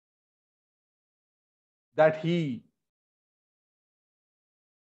that he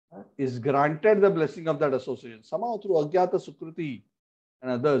is granted the blessing of that association. Somehow through Agyata Sukruti and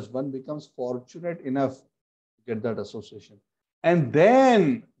others, one becomes fortunate enough to get that association. And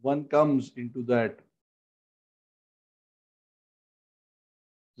then one comes into that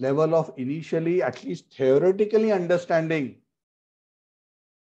level of initially, at least theoretically understanding.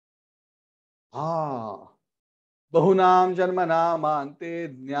 Bahunam janmanam ante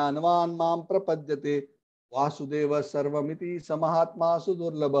jnanvan mam prapadyate Vasudeva sarvamiti samahatma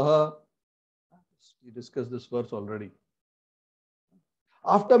sudurlabha. We discussed this verse already.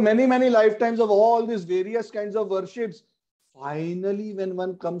 After many, many lifetimes of all these various kinds of worships, finally when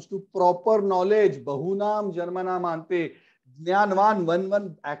one comes to proper knowledge, Bahunam janmanam ante Jnanvan, when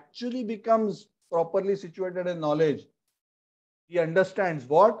one actually becomes properly situated in knowledge, he understands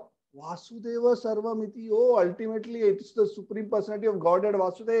what? Vasudeva Sarvamiti. Oh, ultimately it's the Supreme Personality of Godhead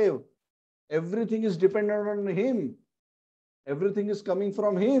Vasudeva. Everything is dependent on him. Everything is coming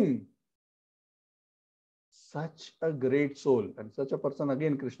from him. Such a great soul. And such a person,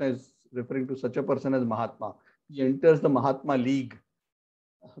 again, Krishna is referring to such a person as Mahatma. He enters the Mahatma League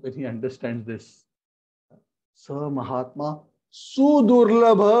when he understands this. Sa Mahatma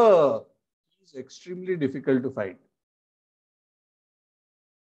Sudurlabha is extremely difficult to find.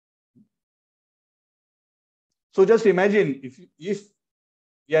 So just imagine if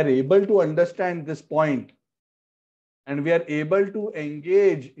we are able to understand this point and we are able to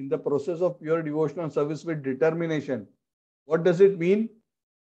engage in the process of pure devotional service with determination, what does it mean?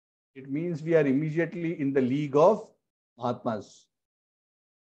 It means we are immediately in the league of Mahatmas.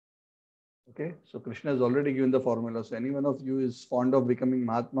 Okay, so Krishna has already given the formula. So any one of you is fond of becoming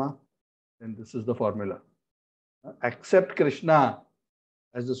Mahatma, then this is the formula. Accept Krishna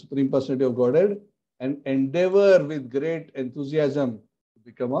as the Supreme Personality of Godhead and endeavor with great enthusiasm to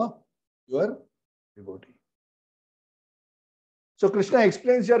become a pure devotee. So Krishna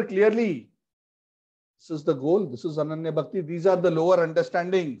explains here clearly, this is the goal, this is Ananya Bhakti, these are the lower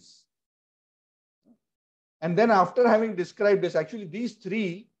understandings. And then after having described this, actually these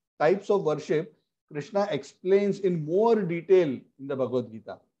three types of worship, Krishna explains in more detail in the Bhagavad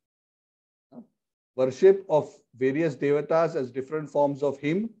Gita. Worship of various devatas as different forms of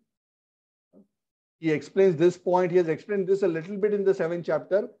him. He explains this point. He has explained this a little bit in the 7th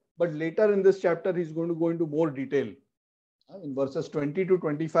chapter, but later in this chapter, he's going to go into more detail. In verses 20 to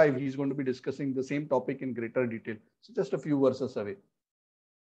 25, he's going to be discussing the same topic in greater detail. So just a few verses away.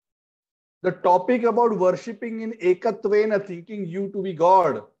 The topic about worshipping in Ekatvena, thinking you to be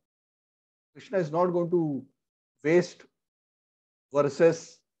God. Krishna is not going to waste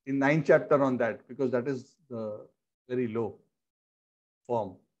verses in 9th chapter on that, because that is the very low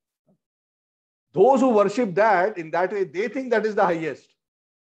form. Those who worship that in that way, they think that is the highest.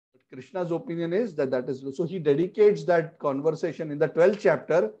 But Krishna's opinion is that that is low. So he dedicates that conversation in the 12th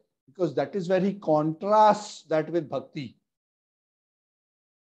chapter, because that is where he contrasts that with bhakti.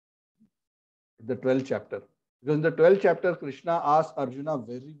 The 12th chapter. Because in the 12th chapter, Krishna asks Arjuna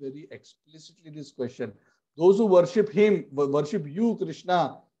very, very explicitly this question. Those who worship him, worship you,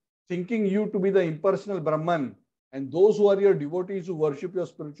 Krishna, thinking you to be the impersonal Brahman, and those who are your devotees who worship your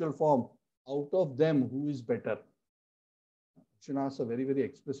spiritual form, out of them, who is better? Arjuna asks a very, very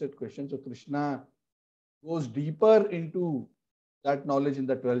explicit question. So Krishna goes deeper into that knowledge in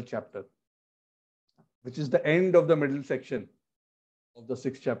the 12th chapter, which is the end of the middle section of the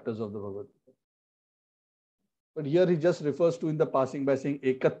 6 chapters of the Bhagavad Gita. But here he just refers to in the passing by saying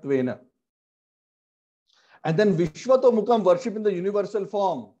Ekatvena. And then Vishwato Mukham, worship in the universal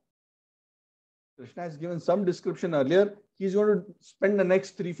form. Krishna has given some description earlier. He's going to spend the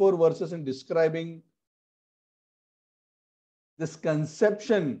next 3-4 verses in describing this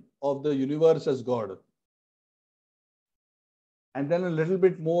conception of the universe as God. And then a little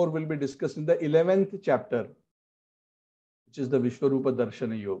bit more will be discussed in the 11th chapter, which is the Vishwarupa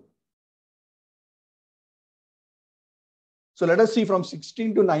Darshana Yoga. So let us see from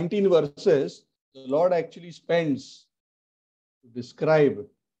 16 to 19 verses, the Lord actually spends to describe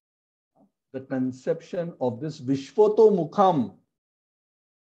the conception of this Vishwato Mukham,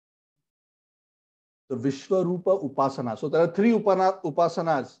 the Vishwarupa Upasana. So there are 3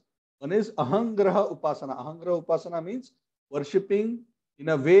 upasanas. One is Ahangraha Upasana. Ahangraha Upasana means worshipping in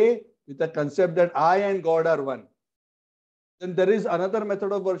a way with the concept that I and God are one. Then there is another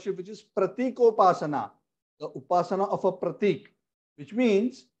method of worship which is Pratikopasana, the Upasana of a Pratik, which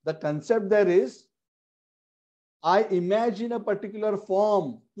means the concept there is I imagine a particular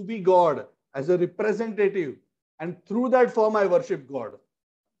form to be God as a representative, and through that form I worship God.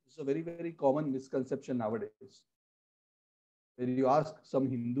 It's a very, very common misconception nowadays. When you ask some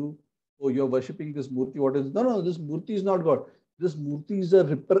Hindu, oh, you're worshipping this Murti, what is? No, no, this Murti is not God. This Murti is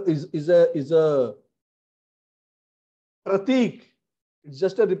a pratik. It's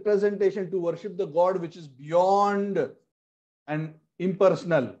just a representation to worship the God which is beyond and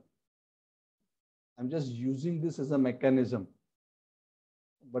impersonal. I'm just using this as a mechanism.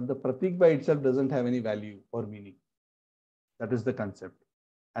 But the pratik by itself doesn't have any value or meaning. That is the concept.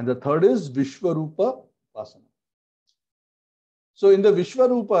 And the third is Vishwarupa Upasana. So in the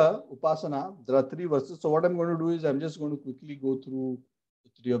Vishwarupa Upasana, there are 3 verses. So what I'm going to do is I'm just going to quickly go through the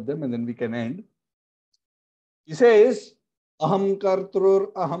 3 of them and then we can end. He says, Aham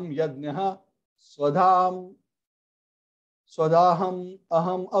kartrur aham yajnaha swadaham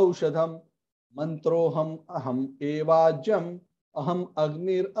aham aushadham mantroham aham evajam aham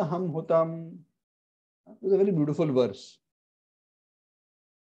agnir aham hutam. It's a very beautiful verse.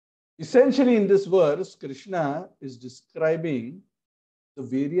 Essentially in this verse, Krishna is describing the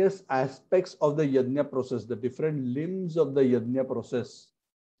various aspects of the yajna process, the different limbs of the yajna process,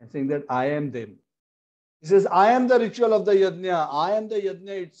 and saying that I am them. He says, I am the ritual of the yajna. I am the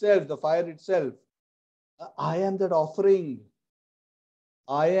yajna itself, the fire itself. I am that offering.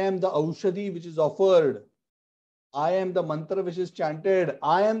 I am the aushadhi which is offered. I am the mantra which is chanted.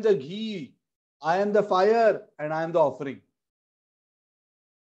 I am the ghee. I am the fire and I am the offering.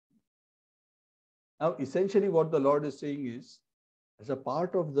 Now, essentially what the Lord is saying is, as a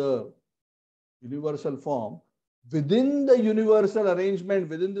part of the universal form, within the universal arrangement,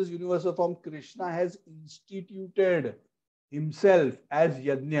 within this universal form, Krishna has instituted himself as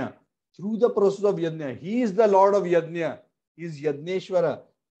Yajna. Through the process of Yajna, he is the Lord of Yajna. He is Yajneshwara.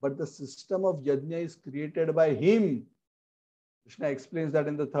 But the system of Yajna is created by him. Krishna explains that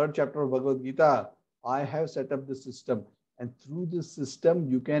in the 3rd chapter of Bhagavad Gita. I have set up the system. And through this system,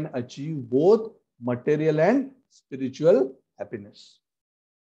 you can achieve both material and spiritual happiness.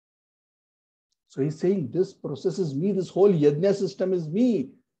 So he's saying this process is me, this whole yajna system is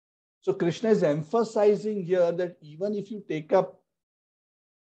me. So Krishna is emphasizing here that even if you take up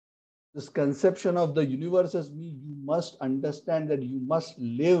this conception of the universe as me, you must understand that you must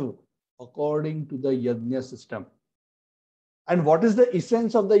live according to the yajna system. And what is the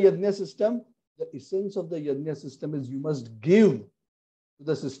essence of the yajna system? The essence of the yajna system is you must give to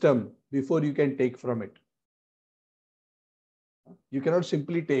the system before you can take from it. You cannot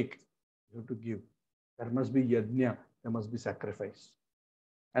simply take, you have to give. There must be yajna, there must be sacrifice.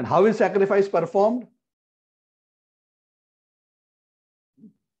 And how is sacrifice performed?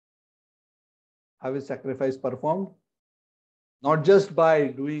 How is sacrifice performed? Not just by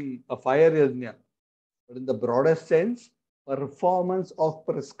doing a fire yajna, but in the broadest sense, performance of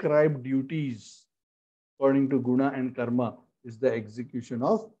prescribed duties according to guna and karma is the execution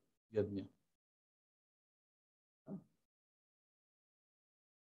of yajna.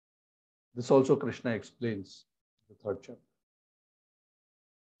 This also Krishna explains in the 3rd chapter.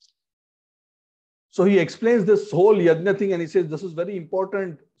 So he explains this whole yajna thing and he says this is very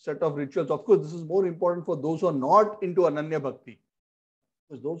important set of rituals. Of course, this is more important for those who are not into Ananya Bhakti.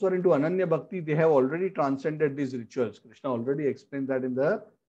 Because those who are into Ananya Bhakti, they have already transcended these rituals. Krishna already explained that in the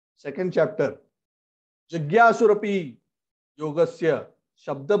 2nd chapter. Jagyasurapi yogasya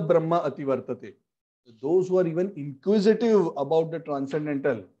shabda brahma ativartate. Those who are even inquisitive about the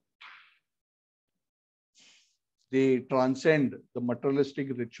transcendental, they transcend the materialistic,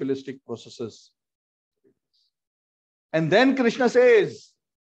 ritualistic processes. And then Krishna says,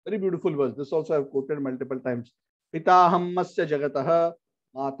 very beautiful verse, this also I have quoted multiple times. Pitaham masya jagataha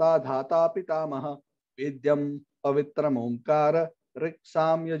mata dhata pitamaha vedyam pavitram omkara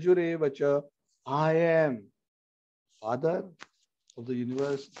riksam yajurevacha. I am father of the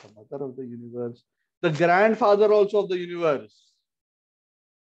universe, the mother of the universe, the grandfather also of the universe.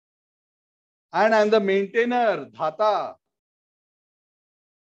 And I am the maintainer, dhata,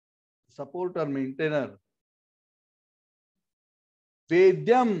 supporter, maintainer.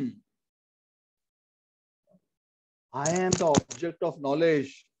 Vedyam, I am the object of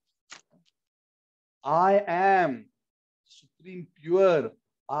knowledge. I am supreme pure.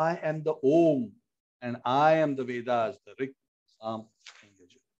 I am the Om. And I am the Vedas, the Rik, Sam, and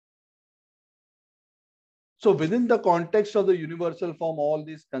Yajur. So within the context of the universal form, all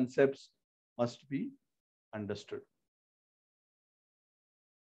these concepts must be understood.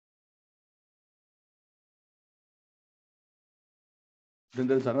 Then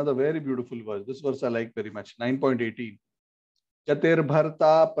there's another very beautiful verse. This verse I like very much. 9.18. Yatir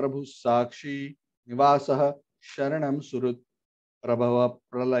bharta prabhu sakshi nivasah sharanam surut prabhava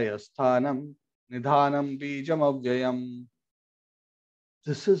pralaya sthanam nidhanam bijam avyayam.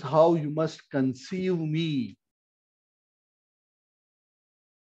 This is how you must conceive me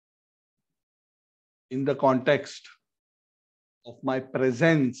in the context of my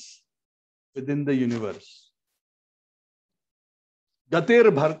presence within the universe.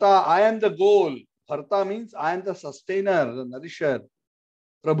 Gatir bharta, I am the goal. Bharta means I am the sustainer, the nourisher.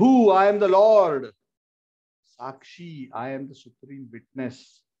 Prabhu, I am the Lord. Sakshi, I am the supreme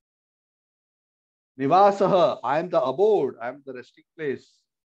witness. Nivasaha, I am the abode, I am the resting place.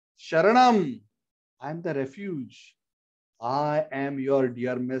 Sharanam, I am the refuge. I am your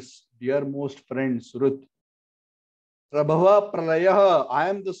dearmost friend, Surut. Prabhava Pralayaha, I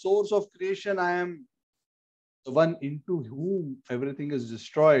am the source of creation, I am the one into whom everything is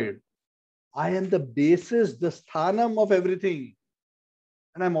destroyed. I am the basis, the sthanam of everything.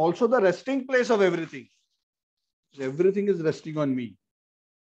 And I'm also the resting place of everything. Everything is resting on me.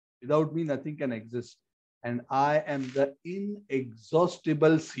 Without me, nothing can exist. And I am the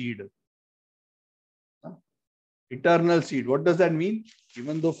inexhaustible seed. Eternal seed. What does that mean?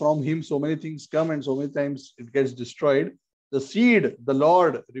 Even though from him so many things come and so many times it gets destroyed, the seed, the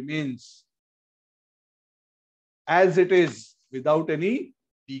Lord, remains as it is without any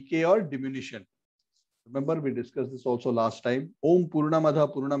decay or diminution. Remember, we discussed this also last time. Om Purnamadha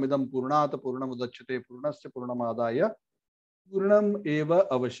Purnamidam Purnata Purnamudachyate Purnasya Purnamadaya Purnam Eva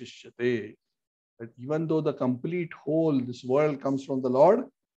Avashishyate. That even though the complete whole, this world comes from the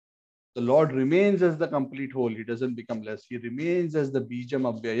Lord remains as the complete whole. He doesn't become less. He remains as the Bijam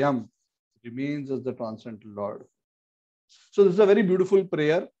Abhyayam. He remains as the transcendental Lord. So this is a very beautiful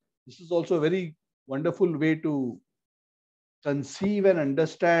prayer. This is also a very wonderful way to conceive and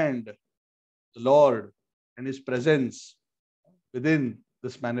understand the Lord and His presence within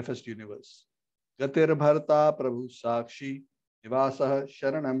this manifest universe. Gatir Bharta Prabhu Sakshi Nivasah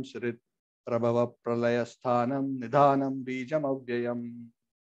Sharanam Sirit Prabhava Pralaya Sthanam Nidhanam Bijam Avyayam.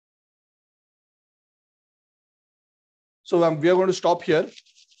 So we are going to stop here.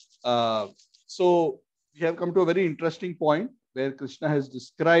 So we have come to a very interesting point where Krishna has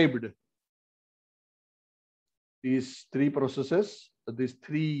described these three processes, these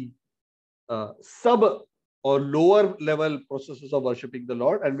three sub or lower level processes of worshipping the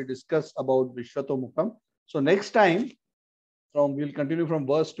Lord, and we discuss about Vishwatomukam. So next time, we'll continue from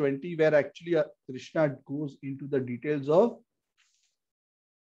verse 20, where actually Krishna goes into the details of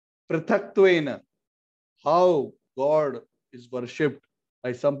Prithaktvaena, how God is worshipped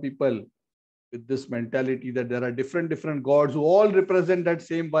by some people with this mentality that there are different gods who all represent that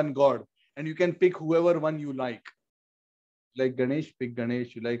same one God, and you can pick whoever one you like. You like Ganesh, pick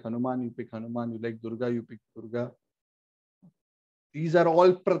Ganesh. You like Hanuman, you pick Hanuman. You like Durga, you pick Durga. These are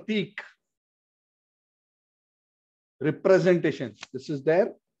all pratik, representations. This is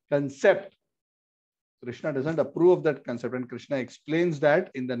their concept. Krishna doesn't approve of that concept, and Krishna explains that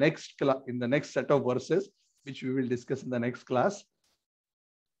in the next set of verses, which we will discuss in the next class.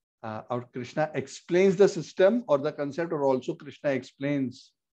 Or Krishna explains the system or the concept, or also Krishna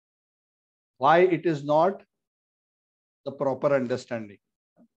explains why it is not the proper understanding.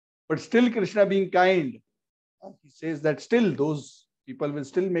 But still, Krishna being kind, he says that still those people will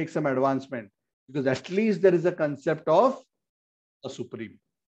still make some advancement, because at least there is a concept of a supreme.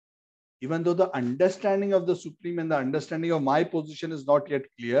 Even though the understanding of the supreme and the understanding of my position is not yet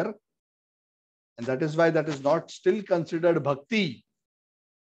clear, and that is why that is not still considered bhakti.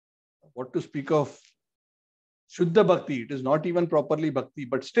 What to speak of Shuddha Bhakti? It is not even properly bhakti,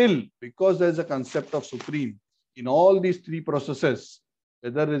 but still, because there is a concept of supreme in all these three processes,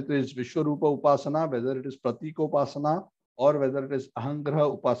 whether it is Vishwarupa Upasana, whether it is Pratika Upasana, or whether it is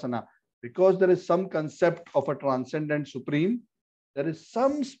Ahangraha Upasana, because there is some concept of a transcendent supreme, there is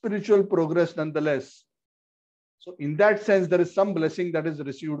some spiritual progress nonetheless. So in that sense, there is some blessing that is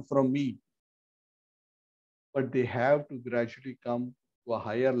received from me. But they have to gradually come to a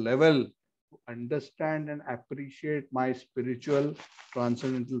higher level to understand and appreciate my spiritual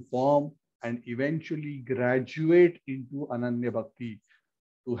transcendental form, and eventually graduate into Ananya Bhakti,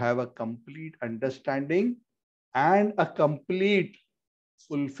 to have a complete understanding and a complete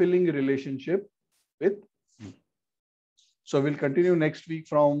fulfilling relationship with me. So we'll continue next week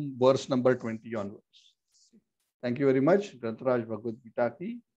from verse number 20 onwards. Thank you very much. Grantaraj Bhagavad Gita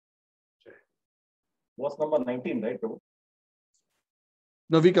ki. Verse number 19, right?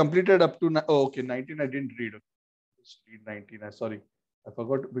 No, we completed up to, oh, okay, 19 I didn't read. Just read 19. Sorry, I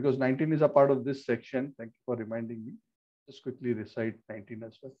forgot, because 19 is a part of this section. Thank you for reminding me. Just quickly recite 19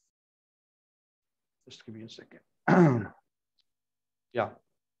 as well. Just give me a second. Yeah.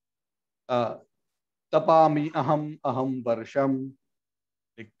 Tapami aham varsham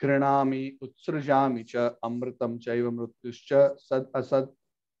nikrinami utsrajami cha amritam chaiva mrutyuscha sad asad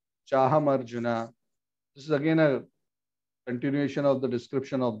chaham arjuna. This is again a continuation of the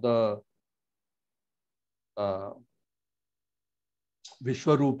description of the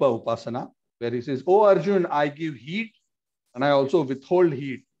Vishwarupa Upasana, where he says, "O Arjun, I give heat and I also withhold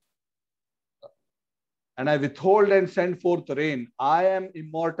heat. And I withhold and send forth rain. I am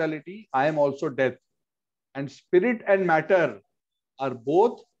immortality, I am also death. And spirit and matter are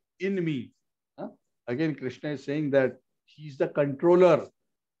both in me." Again, Krishna is saying that he's the controller.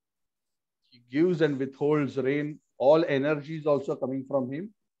 He gives and withholds rain. All energy is also coming from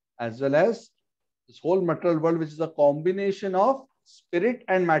him, as well as this whole material world, which is a combination of spirit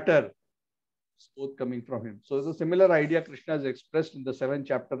and matter. It's both coming from him. So it's a similar idea Krishna has expressed in the 7th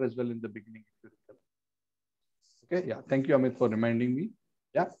chapter as well in the beginning. Okay, yeah. Thank you, Amit, for reminding me.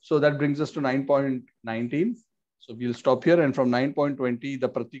 Yeah. So that brings us to 9.19. So we'll stop here, and from 9.20, the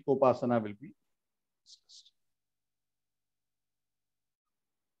Pratikopasana will be discussed.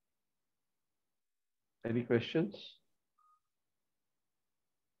 Any questions?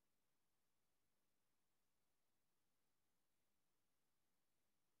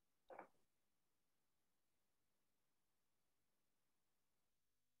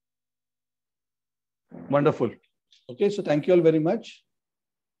 Wonderful. Okay, so thank you all very much.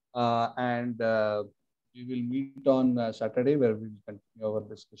 And we will meet on Saturday, where we will continue our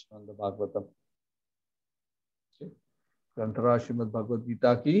discussion on the Bhagavatam. Okay. Grantara Srimad Bhagavad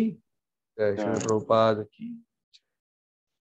Gita ki, Jai Shri Prabhupada ki.